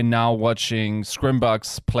we're now watching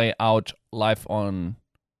Scrimbucks play out live on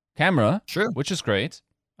camera, Sure. which is great.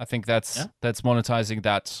 I think that's monetizing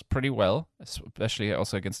that pretty well, especially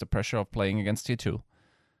also against the pressure of playing against Tier 2.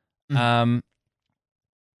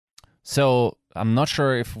 So I'm not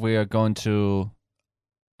sure if we are going to,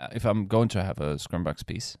 if I'm going to have a Scrimbucks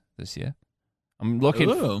piece this year. I'm looking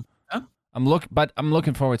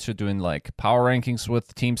forward to doing like power rankings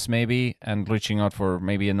with teams maybe and reaching out for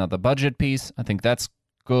maybe another budget piece. I think that's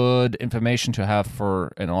good information to have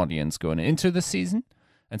for an audience going into the season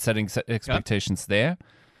and setting expectations there.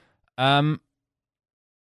 I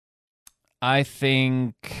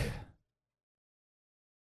think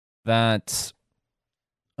that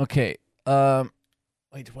okay.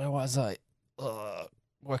 Wait, where was I?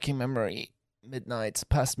 Working memory.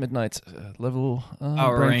 past midnight level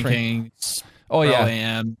Power brain frame. rankings. Oh Pro yeah,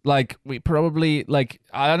 AM. like we probably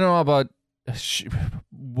I don't know about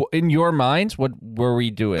in your mind, what were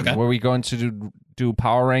we doing? Okay. Were we going to do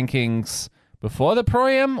power rankings before the Pro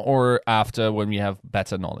Am or after when we have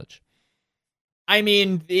better knowledge? I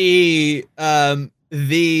mean, the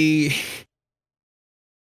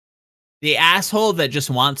asshole that just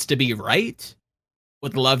wants to be right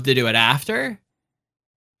would love to do it after.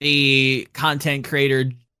 The content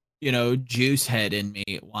creator, juice head in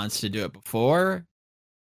me wants to do it before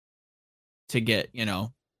to get,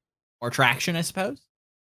 more traction, I suppose.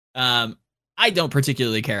 I don't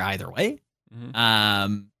particularly care either way.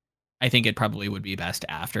 Mm-hmm. I think it probably would be best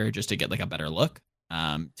after, just to get like a better look.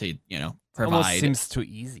 To provide. Almost seems too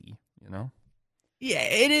easy, Yeah,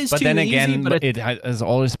 it is. But too then easy, again, but it has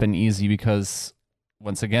always been easy because,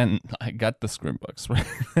 once again, I got the Scrimbucks.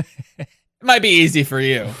 it might be easy for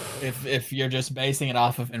you if you're just basing it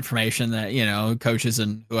off of information that coaches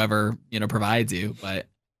and whoever provides you. But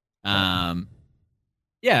yeah,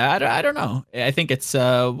 I don't know. I think it's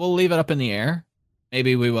we'll leave it up in the air.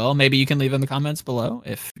 Maybe we will. Maybe you can leave in the comments below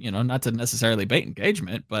if not to necessarily bait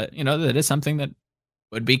engagement, but that is something that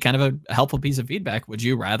would be kind of a helpful piece of feedback. Would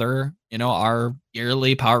you rather, our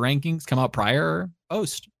yearly power rankings come out prior or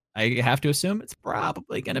post? I have to assume it's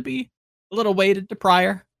probably going to be a little weighted to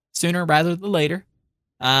prior, sooner rather than later.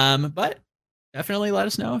 But definitely let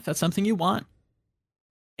us know if that's something you want.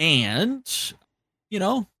 And,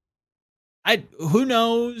 who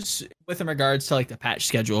knows with in regards to like the patch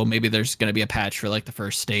schedule, maybe there's going to be a patch for like the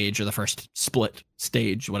first stage or the first split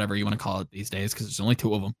stage, whatever you want to call it these days, because there's only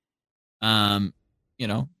 2 of them.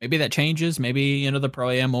 Maybe that changes. Maybe, the Pro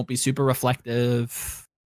Am won't be super reflective.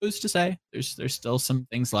 Who's to say? There's still some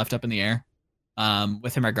things left up in the air.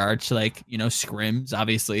 With in regards to like, scrims,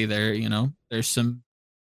 obviously there's some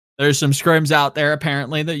scrims out there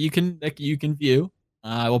apparently that you can view.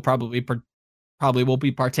 I will probably will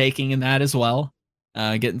be partaking in that as well.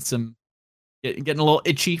 Getting a little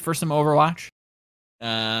itchy for some Overwatch.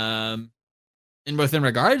 And within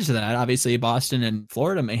regards to that, obviously Boston and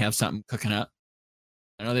Florida may have something cooking up.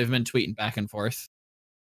 I know they've been tweeting back and forth.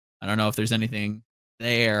 I don't know if there's anything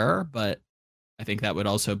there, but I think that would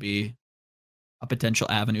also be a potential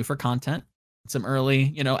avenue for content. Some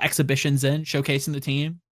early, exhibitions showcasing the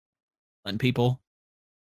team, letting people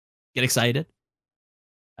get excited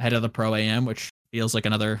ahead of the Pro AM, which feels like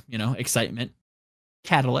another, excitement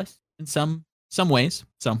catalyst in some ways.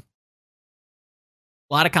 So a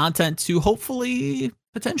lot of content to hopefully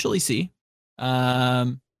potentially see.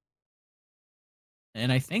 And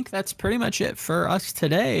I think that's pretty much it for us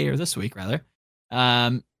today, or this week rather.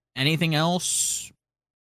 Anything else?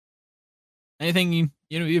 Anything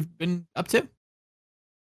you've been up to?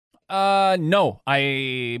 No.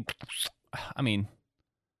 I mean,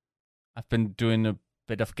 I've been doing a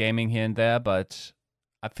bit of gaming here and there, but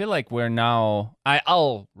I feel like we're now.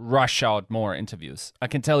 I'll rush out more interviews. I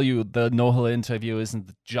can tell you the No Hill interview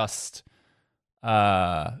isn't just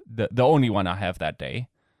the only one I have that day.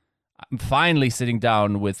 I'm finally sitting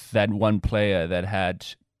down with that one player that had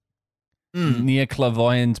near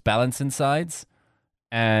clairvoyant balance insights,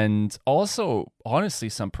 and also, honestly,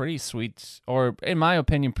 some pretty sweet, or in my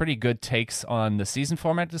opinion, pretty good takes on the season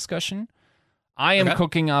format discussion. I am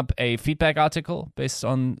cooking up a feedback article based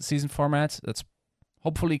on season format that's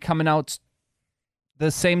hopefully coming out the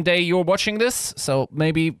same day you're watching this, so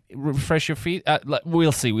maybe refresh your feed.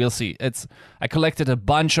 We'll see. I collected a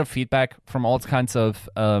bunch of feedback from all kinds of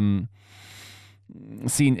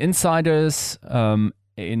scene insiders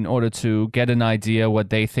in order to get an idea what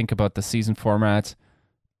they think about the season format.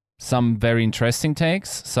 Some very interesting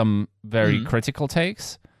takes, some very critical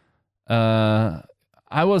takes. I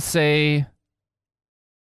will say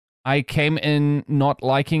I came in not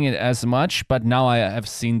liking it as much, but now I have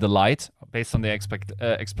seen the light based on the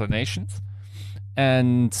explanations.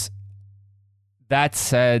 And that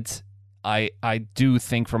said, I do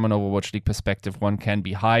think from an Overwatch League perspective, one can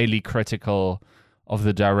be highly critical of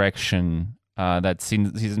the direction that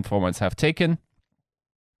season formats have taken,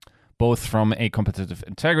 both from a competitive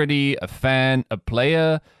integrity, a fan, a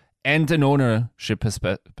player, and an ownership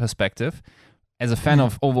perspective. As a fan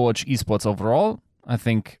of Overwatch esports overall, I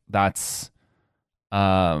think that's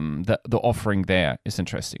the offering there is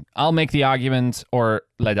interesting. I'll make the argument, or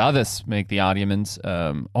let others make the argument,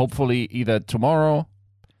 hopefully either tomorrow,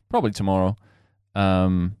 probably tomorrow,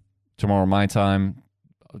 tomorrow my time,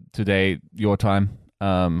 today your time,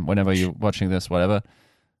 whenever you're watching this, whatever.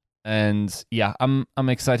 And yeah, I'm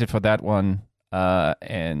excited for that one.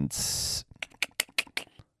 And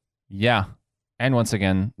yeah, and once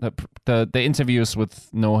again, the interviews with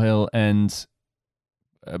No Hill and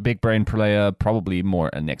a big brain player, probably more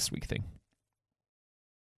a next week thing.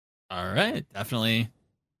 All right, definitely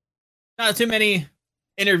not too many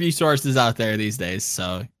interview sources out there these days.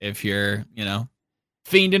 So if you're,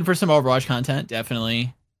 fiending for some Overwatch content,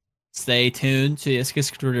 definitely stay tuned to Iska's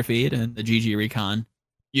Twitter feed and the GG Recon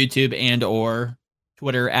YouTube and or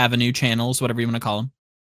Twitter Avenue channels, whatever you want to call them.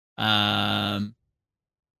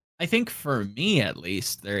 I think for me, at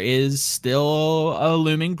least, there is still a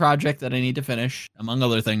looming project that I need to finish, among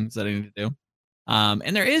other things that I need to do.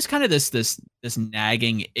 And there is kind of this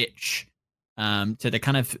nagging itch to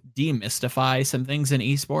kind of demystify some things in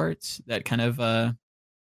esports that kind of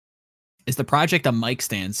is the project a mic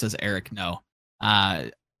stand, says Eric. No.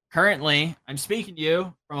 Currently, I'm speaking to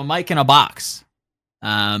you from a mic in a box.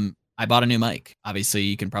 I bought a new mic. Obviously,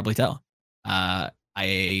 you can probably tell.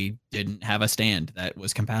 I didn't have a stand that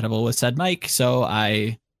was compatible with said mic, so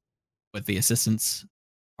I, with the assistance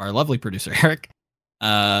of our lovely producer Eric,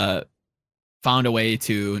 found a way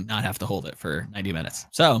to not have to hold it for 90 minutes.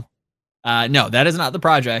 So, no, that is not the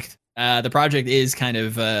project. The project is kind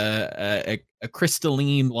of a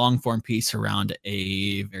crystalline long form piece around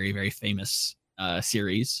a very, very famous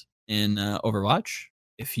series in Overwatch.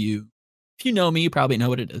 If you know me, you probably know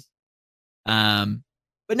what it is.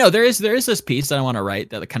 But no, there is this piece that I want to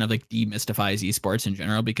write that kind of like demystifies esports in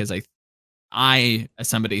general, because I as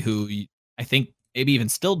somebody who I think maybe even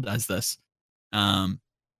still does this, kind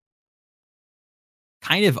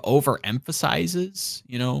of overemphasizes,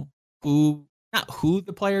 not who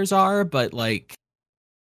the players are, but like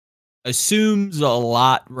assumes a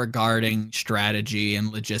lot regarding strategy and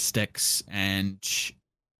logistics, and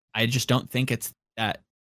I just don't think it's that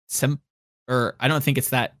I don't think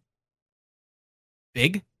it's that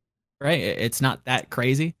big, right? It's not that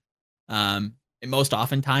crazy. It most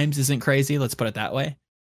oftentimes isn't crazy, let's put it that way.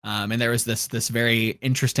 And there was this very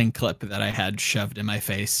interesting clip that I had shoved in my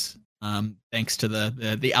face, thanks to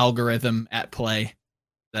the algorithm at play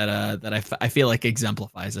that I feel like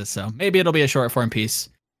exemplifies it. So maybe it'll be a short form piece.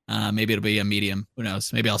 Maybe it'll be a medium. Who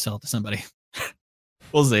knows? Maybe I'll sell it to somebody.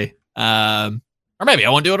 We'll see. Or maybe I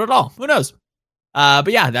won't do it at all. Who knows?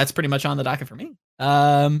 But yeah, that's pretty much on the docket for me.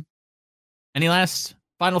 Any last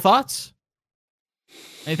final thoughts?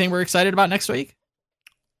 Anything we're excited about next week?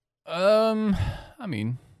 I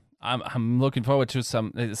mean, I'm looking forward to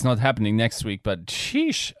some. It's not happening next week, but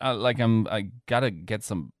sheesh, I gotta get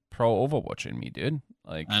some pro Overwatch in me, dude.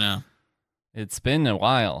 Like, I know it's been a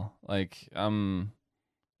while. Like,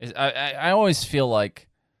 I always feel like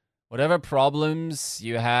whatever problems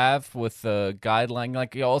you have with the guideline,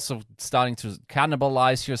 like you're also starting to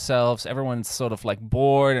cannibalize yourselves. Everyone's sort of like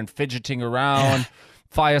bored and fidgeting around.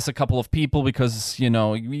 Fires a couple of people because you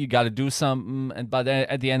got to do something, but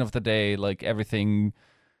at the end of the day, like everything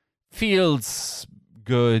feels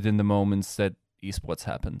good in the moments that esports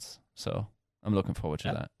happens. So I'm looking forward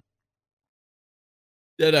to that.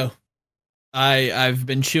 Ditto. I've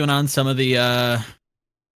been chewing on some of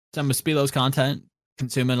Spilo's content,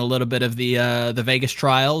 consuming a little bit of the Vegas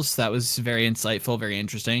trials. That was very insightful, very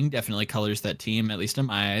interesting. Definitely colors that team, at least in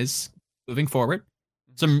my eyes, moving forward.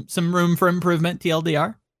 Some room for improvement,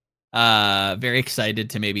 TLDR. Very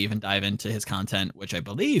excited to maybe even dive into his content, which I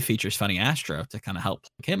believe features Funny Astro, to kind of help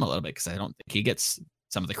him a little bit, because I don't think he gets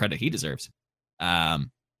some of the credit he deserves.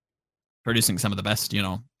 Producing some of the best,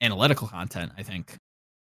 analytical content, I think,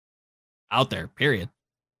 out there, period.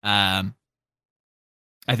 I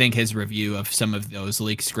think his review of some of those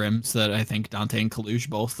leaked scrims that I think Dante and Kalush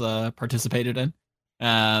both participated in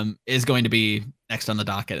is going to be next on the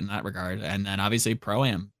docket in that regard. And then obviously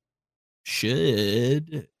Pro-Am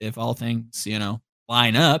should, if all things,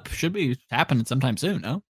 line up, should be happening sometime soon,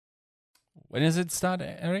 no? When does it start,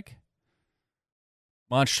 Eric?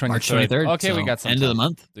 March 23rd. March 23rd. Okay, so we got some end time. of the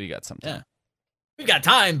month. We got some time. Yeah. We've got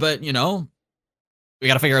time, but, we got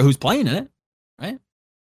to figure out who's playing in it, right?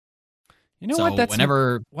 You know so what? That's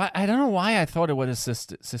whenever. I don't know why I thought it was the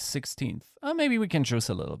 16th. Oh, maybe we can juice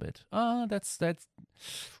a little bit. Oh, that's.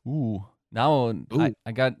 Ooh. Now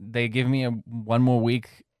I got. They give me one more week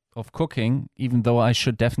of cooking, even though I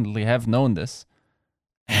should definitely have known this.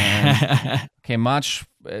 And, okay, March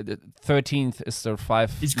 13th is the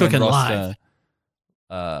 5. He's cooking roster.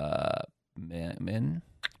 live. Men.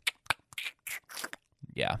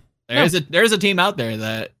 Yeah. There's a team out there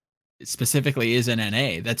that specifically is in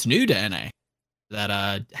NA that's new to NA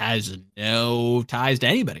that has no ties to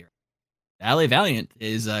anybody. LA Valiant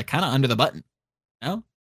is kind of under the button. No?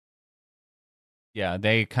 Yeah,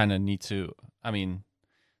 they kind of need to. I mean,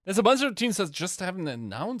 there's a bunch of teams that just haven't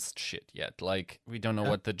announced shit yet. Like, we don't know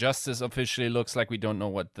what the Justice officially looks like. We don't know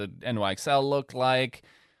what the NYXL look like.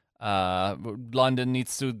 London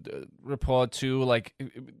needs to report too. Like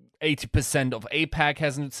 80% of APAC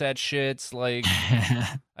hasn't said shit. Like,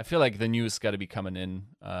 I feel like the news got to be coming in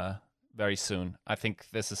very soon. I think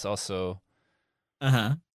this is also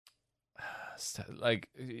like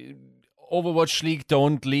Overwatch League.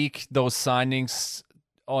 Don't leak those signings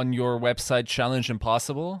on your website. Challenge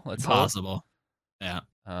impossible. That's impossible. Yeah.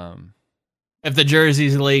 If the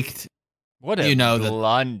jersey's leaked, what a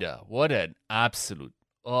blunder! What an absolute.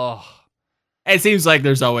 Oh, it seems like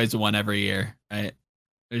there's always one every year, right?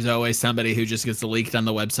 There's always somebody who just gets leaked on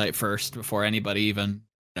the website first before anybody even,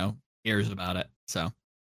 hears about it. So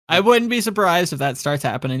I wouldn't be surprised if that starts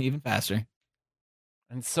happening even faster.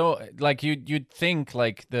 And so, like, you'd think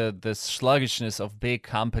like the sluggishness of big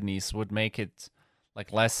companies would make it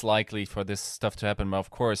like less likely for this stuff to happen. But of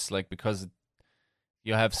course, like, because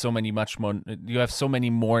you have so many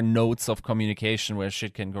more nodes of communication where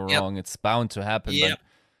shit can go wrong, it's bound to happen. But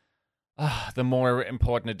the more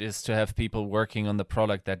important it is to have people working on the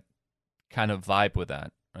product that kind of vibe with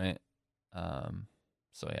that, right?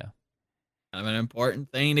 So yeah, kind of an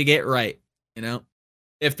important thing to get right.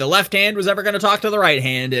 If the left hand was ever going to talk to the right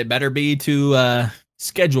hand, it better be to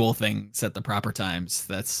schedule things at the proper times.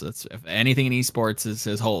 That's if anything in esports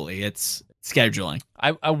is holy, it's scheduling.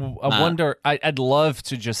 I wonder. I'd love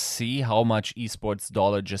to just see how much esports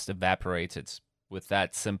dollar just evaporated with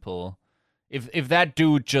that simple. If that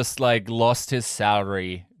dude just like lost his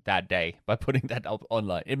salary that day by putting that up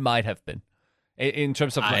online, it might have been in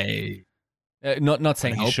terms of not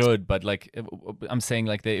saying he should, but like I'm saying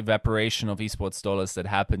like the evaporation of esports dollars that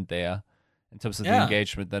happened there in terms of the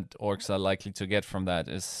engagement that orgs are likely to get from that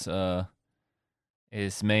is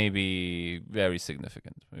maybe very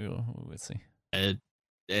significant. We'll see.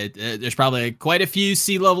 There's probably quite a few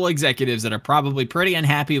C-level executives that are probably pretty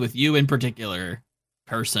unhappy with you in particular,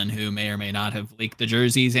 person who may or may not have leaked the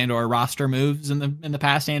jerseys and or roster moves in the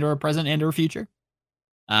past and or present and or future.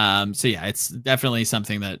 So yeah, it's definitely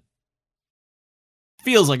something that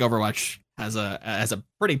feels like Overwatch has a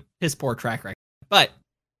pretty piss poor track record. But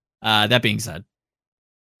that being said,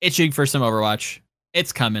 itching for some Overwatch.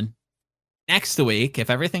 It's coming next week. If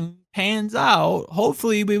everything pans out,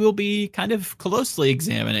 hopefully we will be kind of closely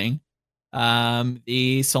examining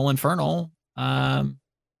the Soul Infernal.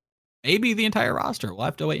 Maybe the entire roster. We'll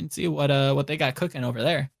have to wait and see what they got cooking over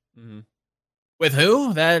there. Mm-hmm. With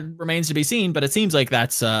who? That remains to be seen, but it seems like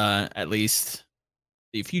that's at least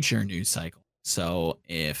the future news cycle. So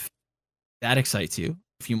if that excites you,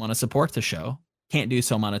 if you want to support the show, can't do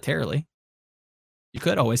so monetarily, you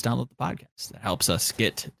could always download the podcast. That helps us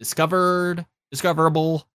get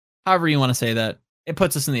discoverable, however you want to say that. It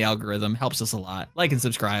puts us in the algorithm, helps us a lot. Like and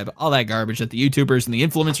subscribe, all that garbage that the YouTubers and the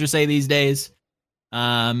influencers say these days.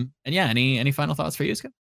 And yeah, any final thoughts for you,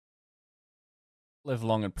 Scott? Live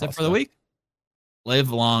long and prosper. For the week?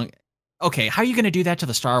 Live long. Okay, how are you going to do that to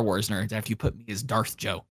the Star Wars nerds after you put me as Darth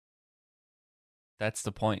Joe? That's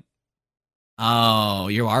the point. Oh,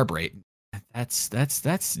 you are Brayton.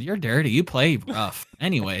 That's you're dirty. You play rough.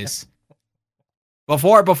 Anyways,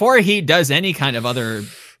 before he does any kind of other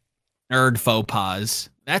nerd faux pas,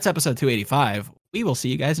 that's episode 285. We will see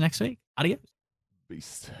you guys next week. Adios.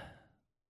 Beast.